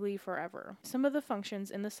and singly forever. Some of the functions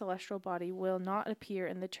in the celestial body will not appear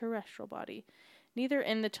in the terrestrial body, neither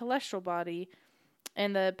in the telestial body,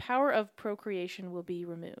 and the power of procreation will be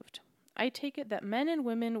removed. I take it that men and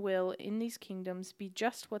women will, in these kingdoms, be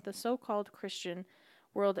just what the so-called Christian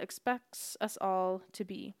world expects us all to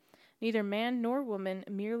be. Neither man nor woman,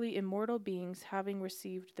 merely immortal beings having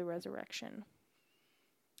received the resurrection.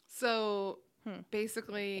 So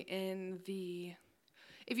basically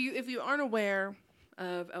if you aren't aware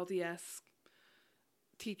of LDS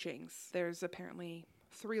teachings, there's apparently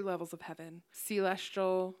 3 levels of heaven: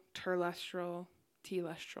 celestial, terrestrial,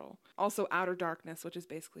 telestial. Also outer darkness, which is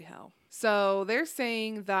basically hell. So they're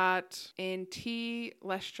saying that in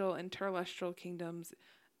telestial and terrestrial kingdoms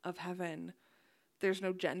of heaven, there's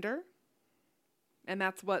no gender. And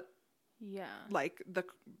that's what, like, the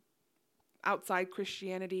outside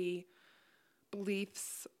Christianity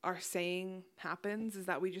beliefs are saying happens, is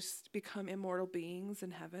that we just become immortal beings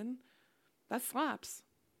in heaven. That slaps.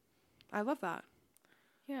 I love that.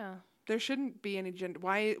 Yeah. There shouldn't be any gender.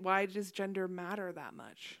 Why does gender matter that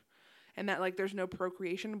much? And that, like, there's no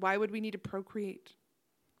procreation. Why would we need to procreate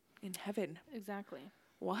in heaven? Exactly.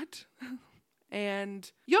 What? And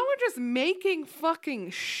y'all are just making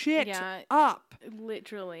fucking shit up.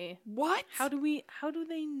 Literally. What? How do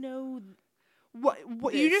they know?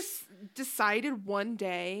 What you just decided one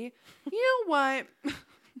day, you know what?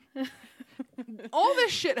 All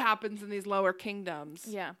this shit happens in these lower kingdoms.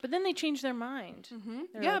 Yeah, but then they change their mind.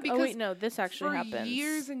 Mm-hmm. Like, because oh wait, no, this actually happens. For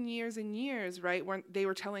years and years and years, right? When they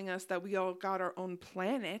were telling us that we all got our own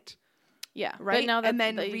planet. Yeah, right. But now that and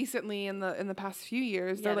then recently, in the past few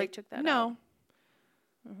years, they're like, took that no.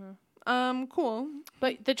 out. Mm-hmm. Cool.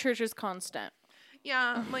 But the church is constant.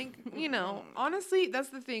 Yeah, like, you know, honestly, that's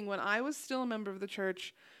the thing. When I was still a member of the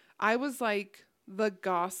church, I was like, the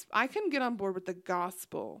gospel. I can get on board with the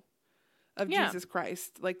gospel of Jesus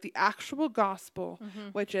Christ, like the actual gospel,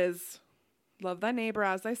 which is love thy neighbor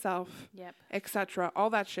as thyself, etc.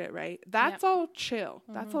 All that shit, right? That's all chill.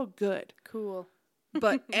 That's all good. Cool.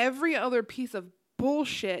 But every other piece of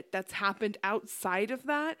bullshit that's happened outside of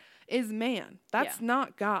that is man. That's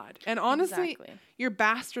not God. And honestly, you're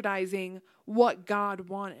bastardizing what God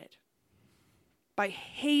wanted by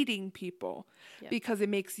hating people because it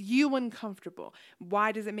makes you uncomfortable.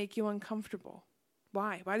 Why does it make you uncomfortable?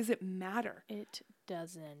 Why? Why does it matter? It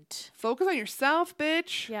doesn't. Focus on yourself,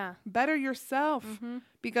 bitch. Yeah. Better yourself.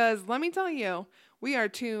 Because let me tell you, we are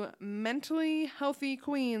 2 mentally healthy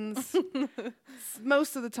queens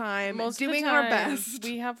most of the time, doing our best.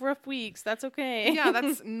 We have rough weeks. That's okay. Yeah,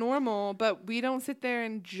 that's normal, but we don't sit there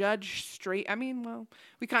and judge straight. I mean, well,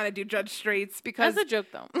 we kind of do judge straights because... That's a joke,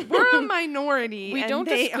 though. We're a minority. We don't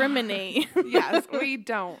discriminate. Yes, we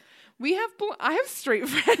don't. I have straight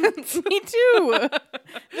friends. Me too.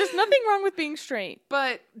 There's nothing wrong with being straight.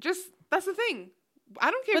 But that's the thing. I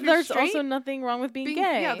don't care if you're you're straight. But there's also nothing wrong with being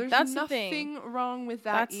gay. Yeah, there's that's nothing wrong with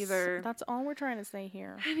that either. That's all we're trying to say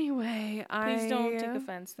here. Anyway, Please don't take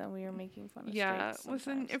offense that we are making fun of straights. Yeah,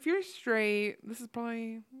 listen, if you're straight, this is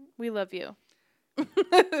probably... We love you.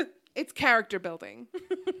 It's character building.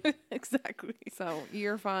 Exactly. So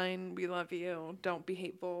you're fine. We love you. Don't be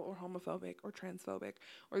hateful or homophobic or transphobic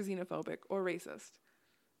or xenophobic or racist.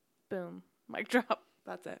 Boom. Mic drop.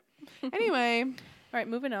 That's it. Anyway. All right,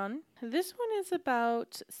 moving on. This one is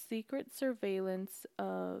about secret surveillance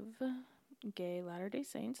of gay Latter-day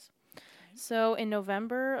Saints. Okay. So in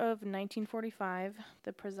November of 1945,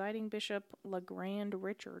 the presiding bishop, LeGrand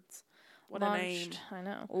Richards, launched, I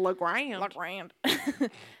know. LeGrand.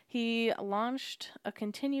 He launched a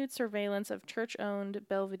continued surveillance of church-owned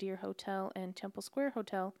Belvedere Hotel and Temple Square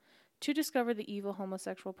Hotel to discover the evil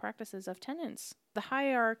homosexual practices of tenants. The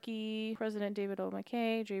hierarchy, President David O.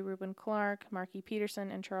 McKay, J. Reuben Clark, Mark E. Peterson,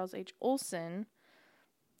 and Charles H. Olson,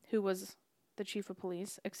 who was the chief of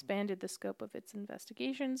police, expanded the scope of its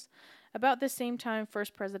investigations. About the same time,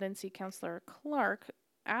 First Presidency Counselor Clark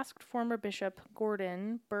asked former Bishop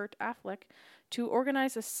Gordon Burt Affleck to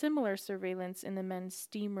organize a similar surveillance in the men's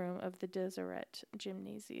steam room of the Deseret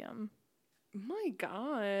Gymnasium. My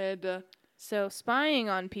God. So spying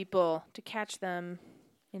on people to catch them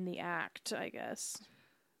in the act, I guess.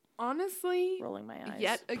 Honestly, rolling my eyes.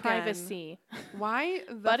 Yet again, privacy. Why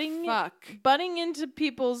the fuck? Butting into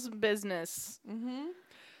people's business. Mm-hmm.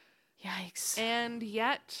 Yikes. And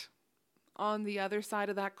yet, on the other side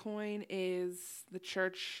of that coin is the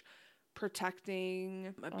church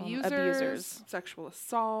protecting abusers, sexual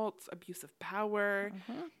assaults, abuse of power,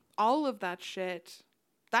 all of that shit.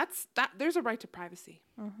 there's a right to privacy.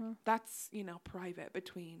 Mm-hmm. That's, private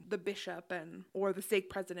between the bishop or the stake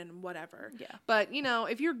president and whatever. Yeah. But,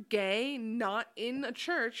 if you're gay, not in a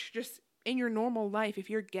church, just in your normal life, if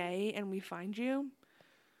you're gay and we find you,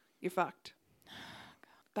 you're fucked.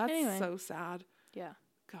 That's Anyway. so sad. Yeah.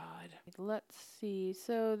 God. Let's see.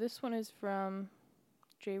 So this one is from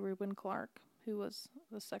J. Reuben Clark, who was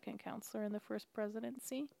the second counselor in the first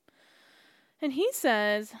presidency. And he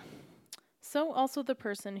says, so also the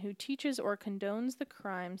person who teaches or condones the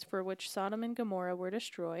crimes for which Sodom and Gomorrah were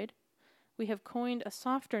destroyed, we have coined a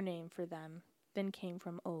softer name for them than came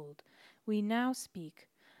from old. We now speak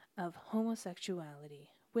of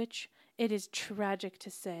homosexuality, which, it is tragic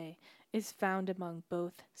to say, is found among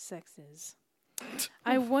both sexes.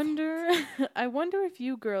 I wonder if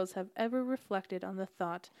you girls have ever reflected on the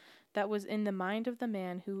thought that was in the mind of the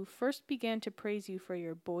man who first began to praise you for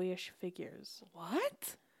your boyish figures.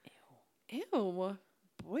 What? Ew.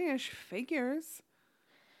 Boyish figures.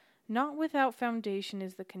 Not without foundation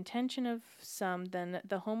is the contention of some then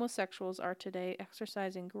the homosexuals are today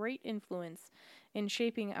exercising great influence in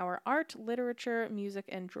shaping our art, literature, music,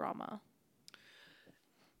 and drama.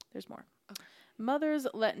 There's more. Okay. Mothers,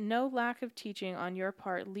 let no lack of teaching on your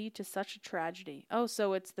part lead to such a tragedy. Oh,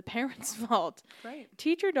 so it's the parents' fault. Right.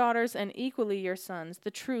 Teach your daughters and equally your sons the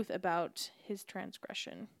truth about his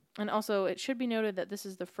transgression. And also, it should be noted that this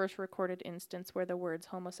is the first recorded instance where the words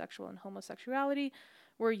homosexual and homosexuality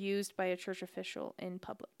were used by a church official in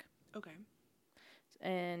public. Okay.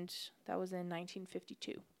 And that was in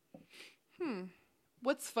 1952.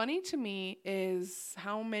 What's funny to me is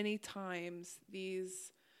how many times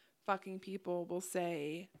these fucking people will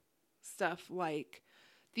say stuff like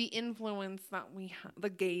the influence that the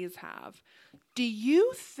gays have. Do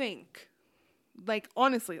you think, like,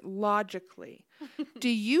 honestly, logically, do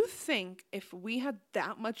you think if we had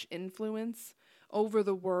that much influence over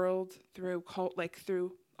the world through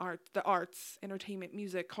through the arts, entertainment,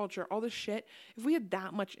 music, culture, all this shit, if we had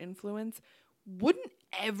that much influence, wouldn't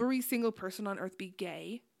every single person on earth be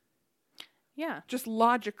gay? Yeah. Just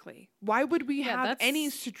logically. Why would we have any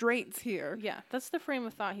straights here? Yeah, that's the frame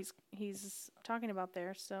of thought he's talking about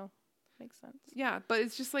there, so makes sense. Yeah, but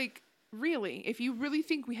it's just like, really, if you really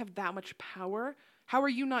think we have that much power, how are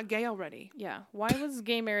you not gay already? Yeah. Why was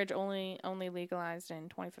gay marriage only legalized in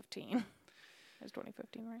 2015? It was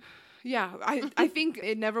 2015, right? Yeah, I think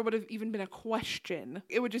it never would have even been a question.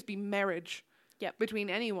 It would just be marriage between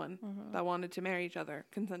anyone that wanted to marry each other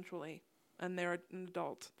consensually. And they're an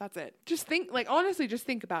adult. That's it. Just think, honestly, just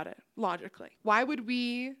think about it logically. Why would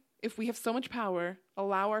we, if we have so much power,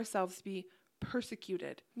 allow ourselves to be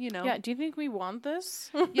persecuted, Yeah, do you think we want this?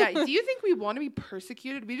 Yeah, do you think we want to be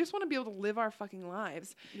persecuted? We just want to be able to live our fucking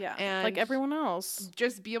lives. Yeah, and like everyone else.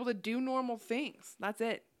 Just be able to do normal things. That's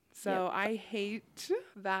it. So I hate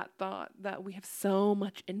that thought that we have so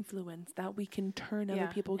much influence that we can turn other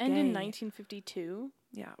people gay. And in 1952...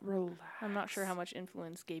 Yeah, relax. I'm not sure how much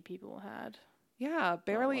influence gay people had. Yeah,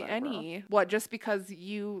 barely any. What, just because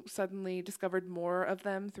you suddenly discovered more of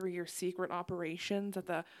them through your secret operations at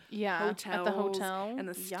the at the hotel and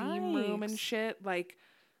the steam room and shit? Like,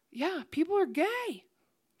 yeah, people are gay.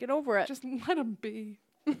 Get over it. Just let them be.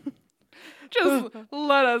 Just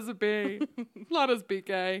let us be. Let us be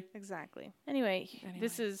gay. Exactly. Anyway,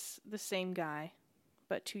 this is the same guy,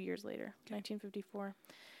 but 2 years later, 1954.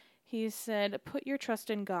 He said, "Put your trust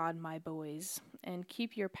in God, my boys, and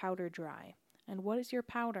keep your powder dry." And what is your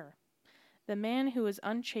powder? The man who is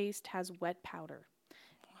unchaste has wet powder.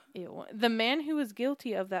 Ew. The man who is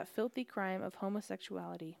guilty of that filthy crime of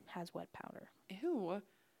homosexuality has wet powder. Ew.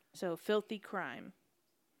 So, filthy crime.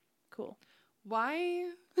 Cool. Why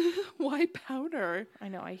powder? I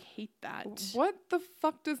know, I hate that. What the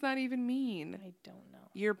fuck does that even mean? I don't know.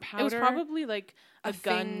 Your powder? It was probably like a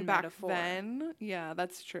gun back metaphor. then. Yeah,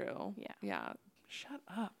 that's true. Yeah. Shut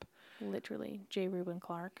up. Literally, J. Reuben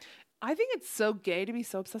Clark. I think it's so gay to be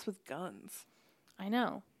so obsessed with guns. I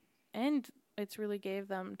know. And it's really gay of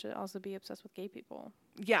them to also be obsessed with gay people.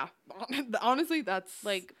 Yeah. Honestly, that's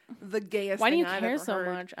like the gayest why thing do you I've care ever so heard.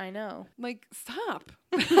 much? I know. Like, stop.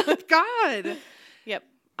 God. Yep.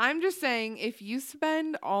 I'm just saying, if you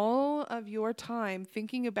spend all of your time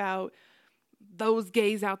thinking about those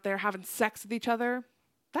gays out there having sex with each other,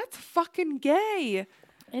 that's fucking gay.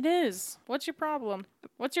 It is. What's your problem?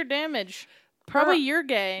 What's your damage? Probably you're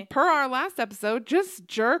gay. Per our last episode, just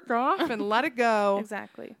jerk off and let it go.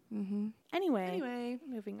 Exactly. Mm-hmm. Anyway,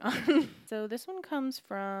 moving on. So this one comes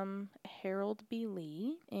from Harold B.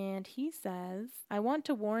 Lee, and he says, "I want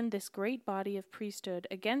to warn this great body of priesthood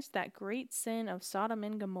against that great sin of Sodom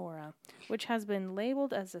and Gomorrah, which has been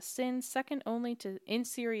labeled as a sin second only in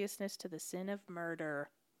seriousness to the sin of murder."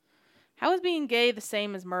 How is being gay the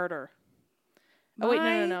same as murder? Oh,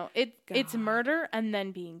 wait, no. It's murder and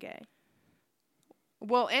then being gay.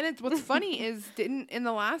 Well, and what's funny is in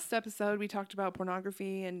the last episode we talked about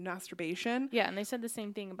pornography and masturbation. Yeah, and they said the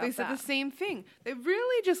same thing about that. They said the same thing. They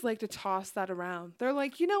really just like to toss that around. They're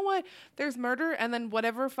like, you know what? There's murder, and then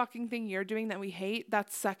whatever fucking thing you're doing that we hate,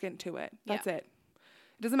 that's second to it. That's it.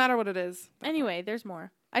 It doesn't matter what it is. Anyway, there's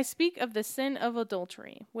more. I speak of the sin of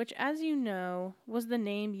adultery, which, as you know, was the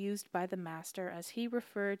name used by the master as he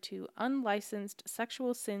referred to unlicensed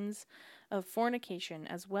sexual sins of fornication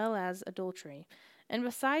as well as adultery. And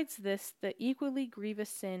besides this, the equally grievous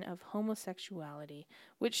sin of homosexuality,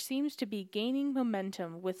 which seems to be gaining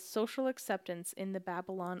momentum with social acceptance in the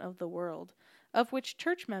Babylon of the world, of which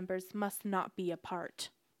church members must not be a part.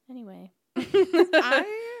 Anyway.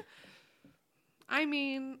 I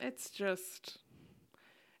mean, it's just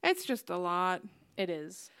a lot. It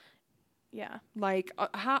is. Yeah. Like,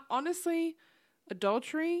 honestly,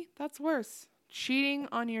 adultery, that's worse. Cheating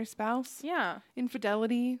on your spouse. Yeah.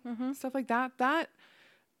 Infidelity, stuff like that.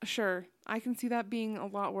 Sure, I can see that being a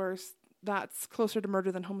lot worse. That's closer to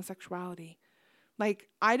murder than homosexuality. Like,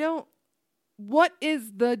 what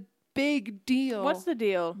is the big deal? What's the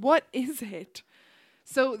deal? What is it?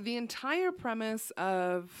 So the entire premise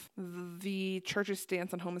of the church's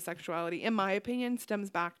stance on homosexuality, in my opinion, stems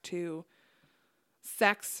back to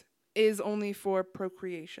sex is only for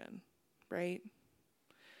procreation, right?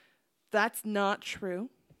 That's not true.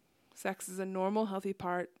 Sex is a normal, healthy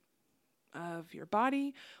part of your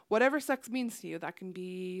body. Whatever sex means to you, that can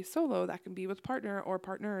be solo, that can be with partner or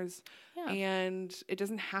partners. Yeah. And it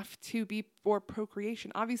doesn't have to be for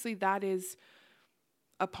procreation. Obviously, that is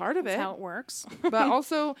a part of it. That's how it works. But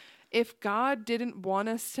also, if God didn't want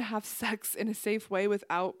us to have sex in a safe way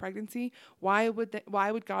without pregnancy, why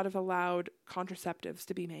would God have allowed contraceptives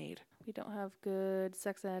to be made? We don't have good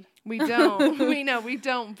sex ed. We don't. we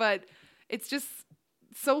don't. But it's just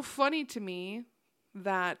so funny to me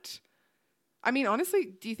that, I mean, honestly,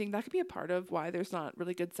 do you think that could be a part of why there's not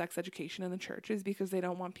really good sex education in the churches? Because they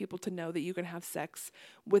don't want people to know that you can have sex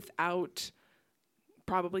without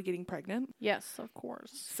probably getting pregnant. Yes, of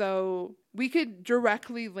course. So we could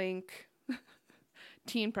directly link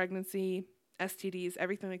teen pregnancy, STDs,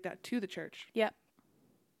 everything like that to the church. Yep.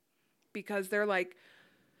 Because they're like,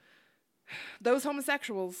 those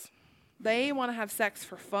homosexuals, they want to have sex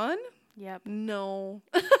for fun. Yep. No.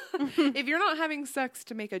 If you're not having sex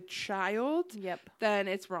to make a child, then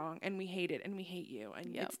it's wrong, and we hate it, and we hate you,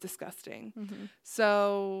 and it's disgusting. Mm-hmm.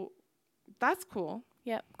 So that's cool.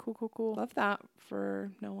 Yep. Cool. Love that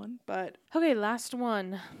for no one, but... Okay, last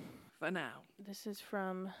one. For now. This is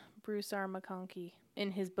from Bruce R. McConkie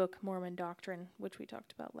in his book Mormon Doctrine, which we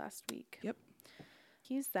talked about last week. Yep.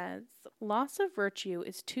 He says, loss of virtue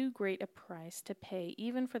is too great a price to pay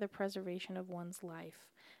even for the preservation of one's life.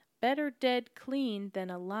 Better dead clean than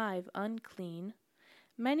alive unclean.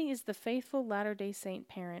 Many is the faithful Latter-day Saint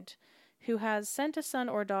parent who has sent a son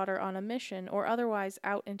or daughter on a mission or otherwise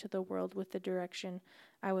out into the world with the direction,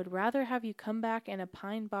 I would rather have you come back in a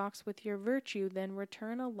pine box with your virtue than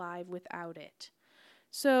return alive without it.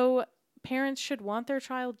 So parents should want their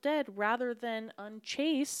child dead rather than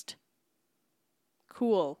unchaste.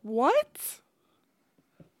 Cool. What?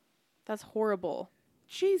 That's horrible.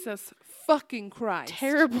 Jesus fucking Christ.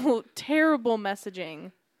 Terrible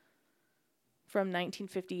messaging from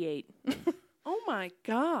 1958. Oh my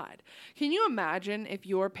God. Can you imagine if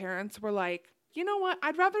your parents were like, you know what?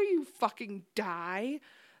 I'd rather you fucking die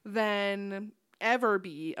than ever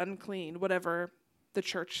be unclean, whatever the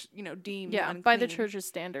church, deemed unclean. By the church's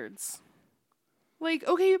standards. Like,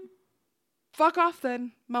 okay, fuck off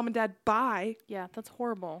then, mom and dad, bye. Yeah, that's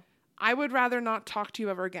horrible. I would rather not talk to you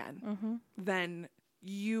ever again than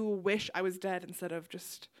you wish I was dead instead of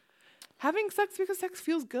just having sex because sex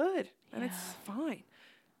feels good and it's fine.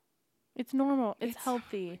 It's normal. It's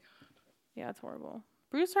healthy. Oh, yeah, it's horrible.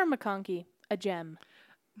 Bruce R. McConkie, a gem.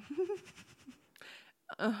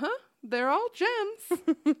 They're all gems,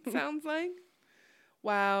 sounds like.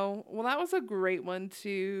 Wow. Well, that was a great one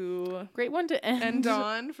to end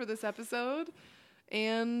on for this episode.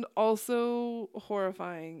 And also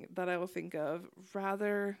horrifying that I will think of.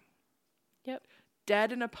 Rather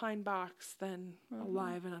dead in a pine box than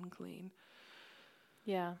alive and unclean.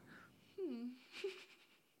 Yeah.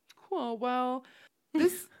 Cool. Well,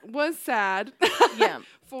 this was sad.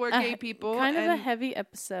 For gay people. Kind of a heavy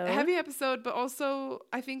episode. But also,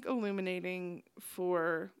 I think, illuminating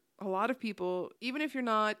for a lot of people, even if you're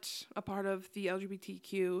not a part of the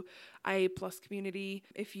LGBTQIA+ community,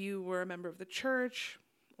 if you were a member of the church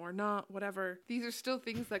or not, whatever. These are still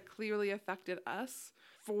things that clearly affected us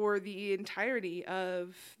for the entirety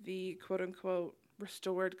of the quote unquote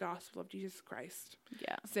restored gospel of Jesus Christ.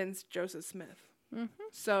 Yeah. Since Joseph Smith. Mm-hmm.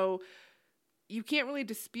 So you can't really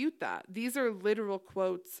dispute that. These are literal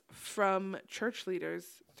quotes from church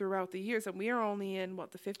leaders throughout the years. And we are only in,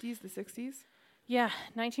 the 50s, the 60s? Yeah,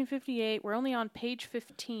 1958. We're only on page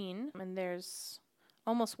 15, and there's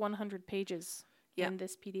almost 100 pages in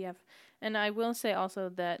this PDF. And I will say also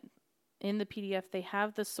that in the PDF, they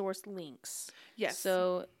have the source links. Yes.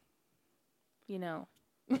 So,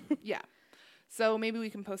 Yeah. So maybe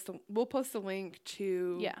we'll post a link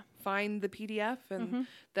to find the PDF, and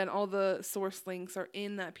then all the source links are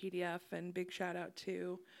in that PDF. And big shout out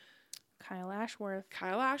to Kyle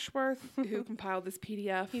Ashworth, who compiled this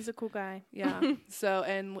PDF. He's a cool guy. Yeah. So,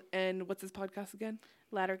 and what's his podcast again?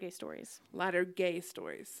 Latter Gay Stories. Latter Gay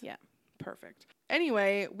Stories. Yeah. Perfect.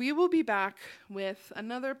 Anyway, we will be back with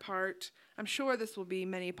another part. I'm sure this will be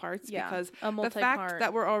many parts because the fact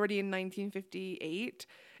that we're already in 1958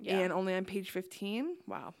 and only on page 15,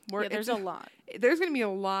 wow. There's a lot. There's going to be a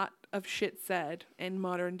lot of shit said in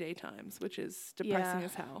modern day times, which is depressing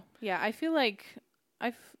as hell. Yeah, I feel like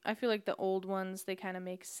the old ones, they kind of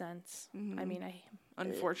make sense. Mm-hmm. I mean,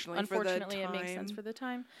 unfortunately it makes sense for the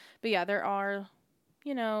time. But yeah, there are,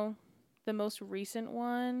 the most recent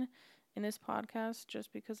one in this podcast,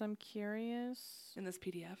 just because I'm curious. In this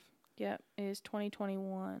PDF. Yeah, is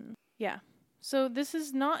 2021. Yeah. So this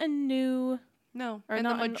is not a new... No. And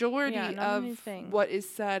the majority of what is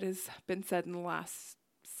said has been said in the last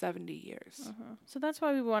 70 years. Uh-huh. So that's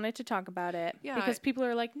why we wanted to talk about it. Yeah. Because people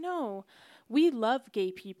are like, no, we love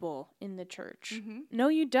gay people in the church. Mm-hmm. No,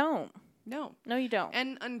 you don't. No, you don't.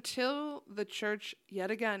 And until the church,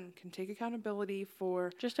 yet again, can take accountability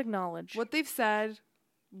for... Just acknowledge. What they've said,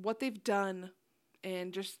 what they've done,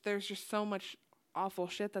 and there's just so much awful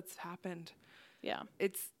shit that's happened. Yeah.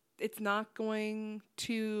 It's not going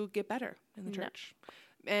to get better in the church.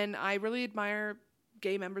 And I really admire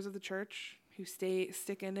gay members of the church who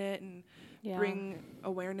stick in it and bring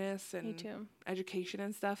awareness and education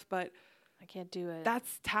and stuff, but I can't do it.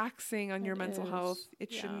 That's taxing on your mental health.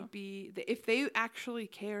 It shouldn't be. If they actually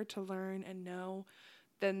care to learn and know,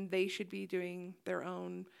 then they should be doing their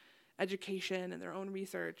own education and their own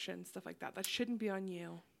research and stuff like that. That shouldn't be on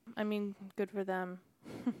you. I mean, good for them.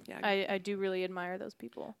 Yeah, I do really admire those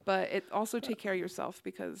people. But it also take care of yourself,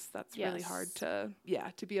 because that's really hard to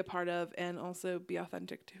be a part of, and also be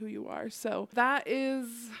authentic to who you are. So that is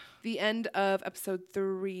the end of episode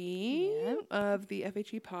 3 of the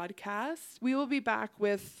FHE podcast. We will be back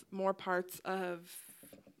with more parts of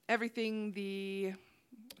everything the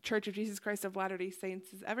Church of Jesus Christ of Latter-day Saints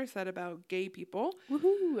has ever said about gay people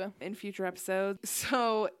in future episodes.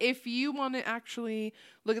 So if you want to actually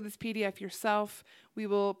look at this PDF yourself, we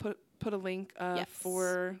will put a link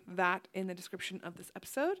for that in the description of this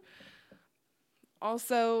episode.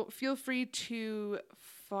 Also, feel free to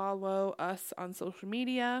follow us on social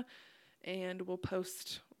media, and we'll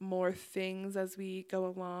post more things as we go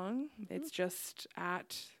along. Mm-hmm. It's just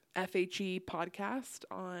at FHE Podcast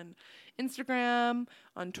on Instagram,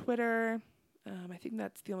 on Twitter. I think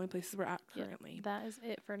that's the only places we're at currently. Yep, that is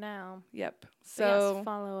it for now. Yep. So yes,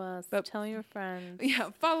 follow us. Tell your friends. Yeah,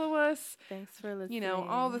 follow us. Thanks for listening.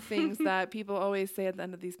 All the things that people always say at the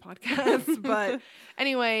end of these podcasts. But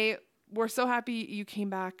anyway, we're so happy you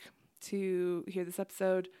came back to hear this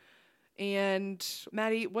episode. And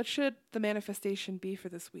Maddie, what should the manifestation be for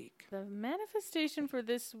this week? The manifestation for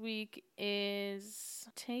this week is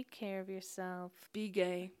take care of yourself. Be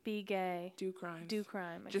gay. Be gay. Do crime. Do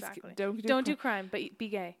crime. Exactly. Don't do crime, but be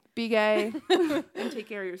gay. Be gay and take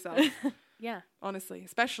care of yourself. Yeah. Honestly,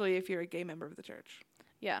 especially if you're a gay member of the church.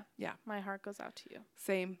 Yeah. Yeah. My heart goes out to you.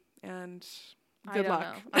 Same. And good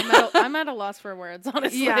luck. I'm at a loss for words,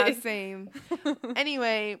 honestly. Yeah, same.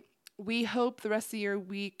 Anyway, we hope the rest of your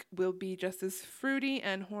week will be just as fruity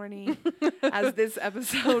and horny as this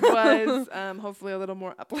episode was. Hopefully a little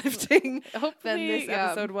more uplifting than this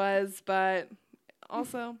episode was. But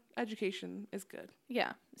also, education is good.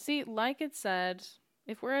 Yeah. See, like it said,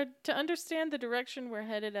 if we're to understand the direction we're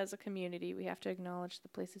headed as a community, we have to acknowledge the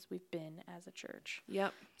places we've been as a church.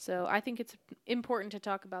 Yep. So I think it's important to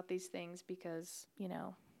talk about these things because,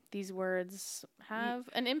 these words have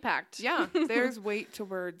an impact. Yeah, there's weight to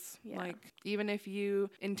words. Yeah. Like, even if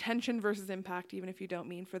intention versus impact, even if you don't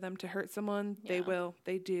mean for them to hurt someone, they will.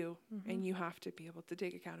 They do. Mm-hmm. And you have to be able to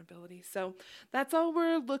take accountability. So that's all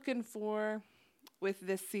we're looking for with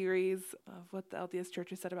this series of what the LDS Church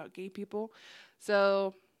has said about gay people.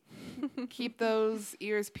 So keep those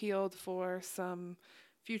ears peeled for some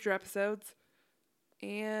future episodes.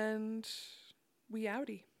 And we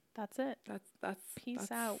outie. That's it. That's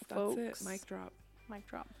Peace out, folks. That's it. Mic drop. Mic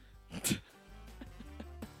drop.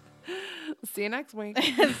 See you next week.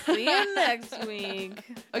 See you next week.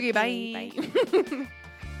 Okay, bye. Bye.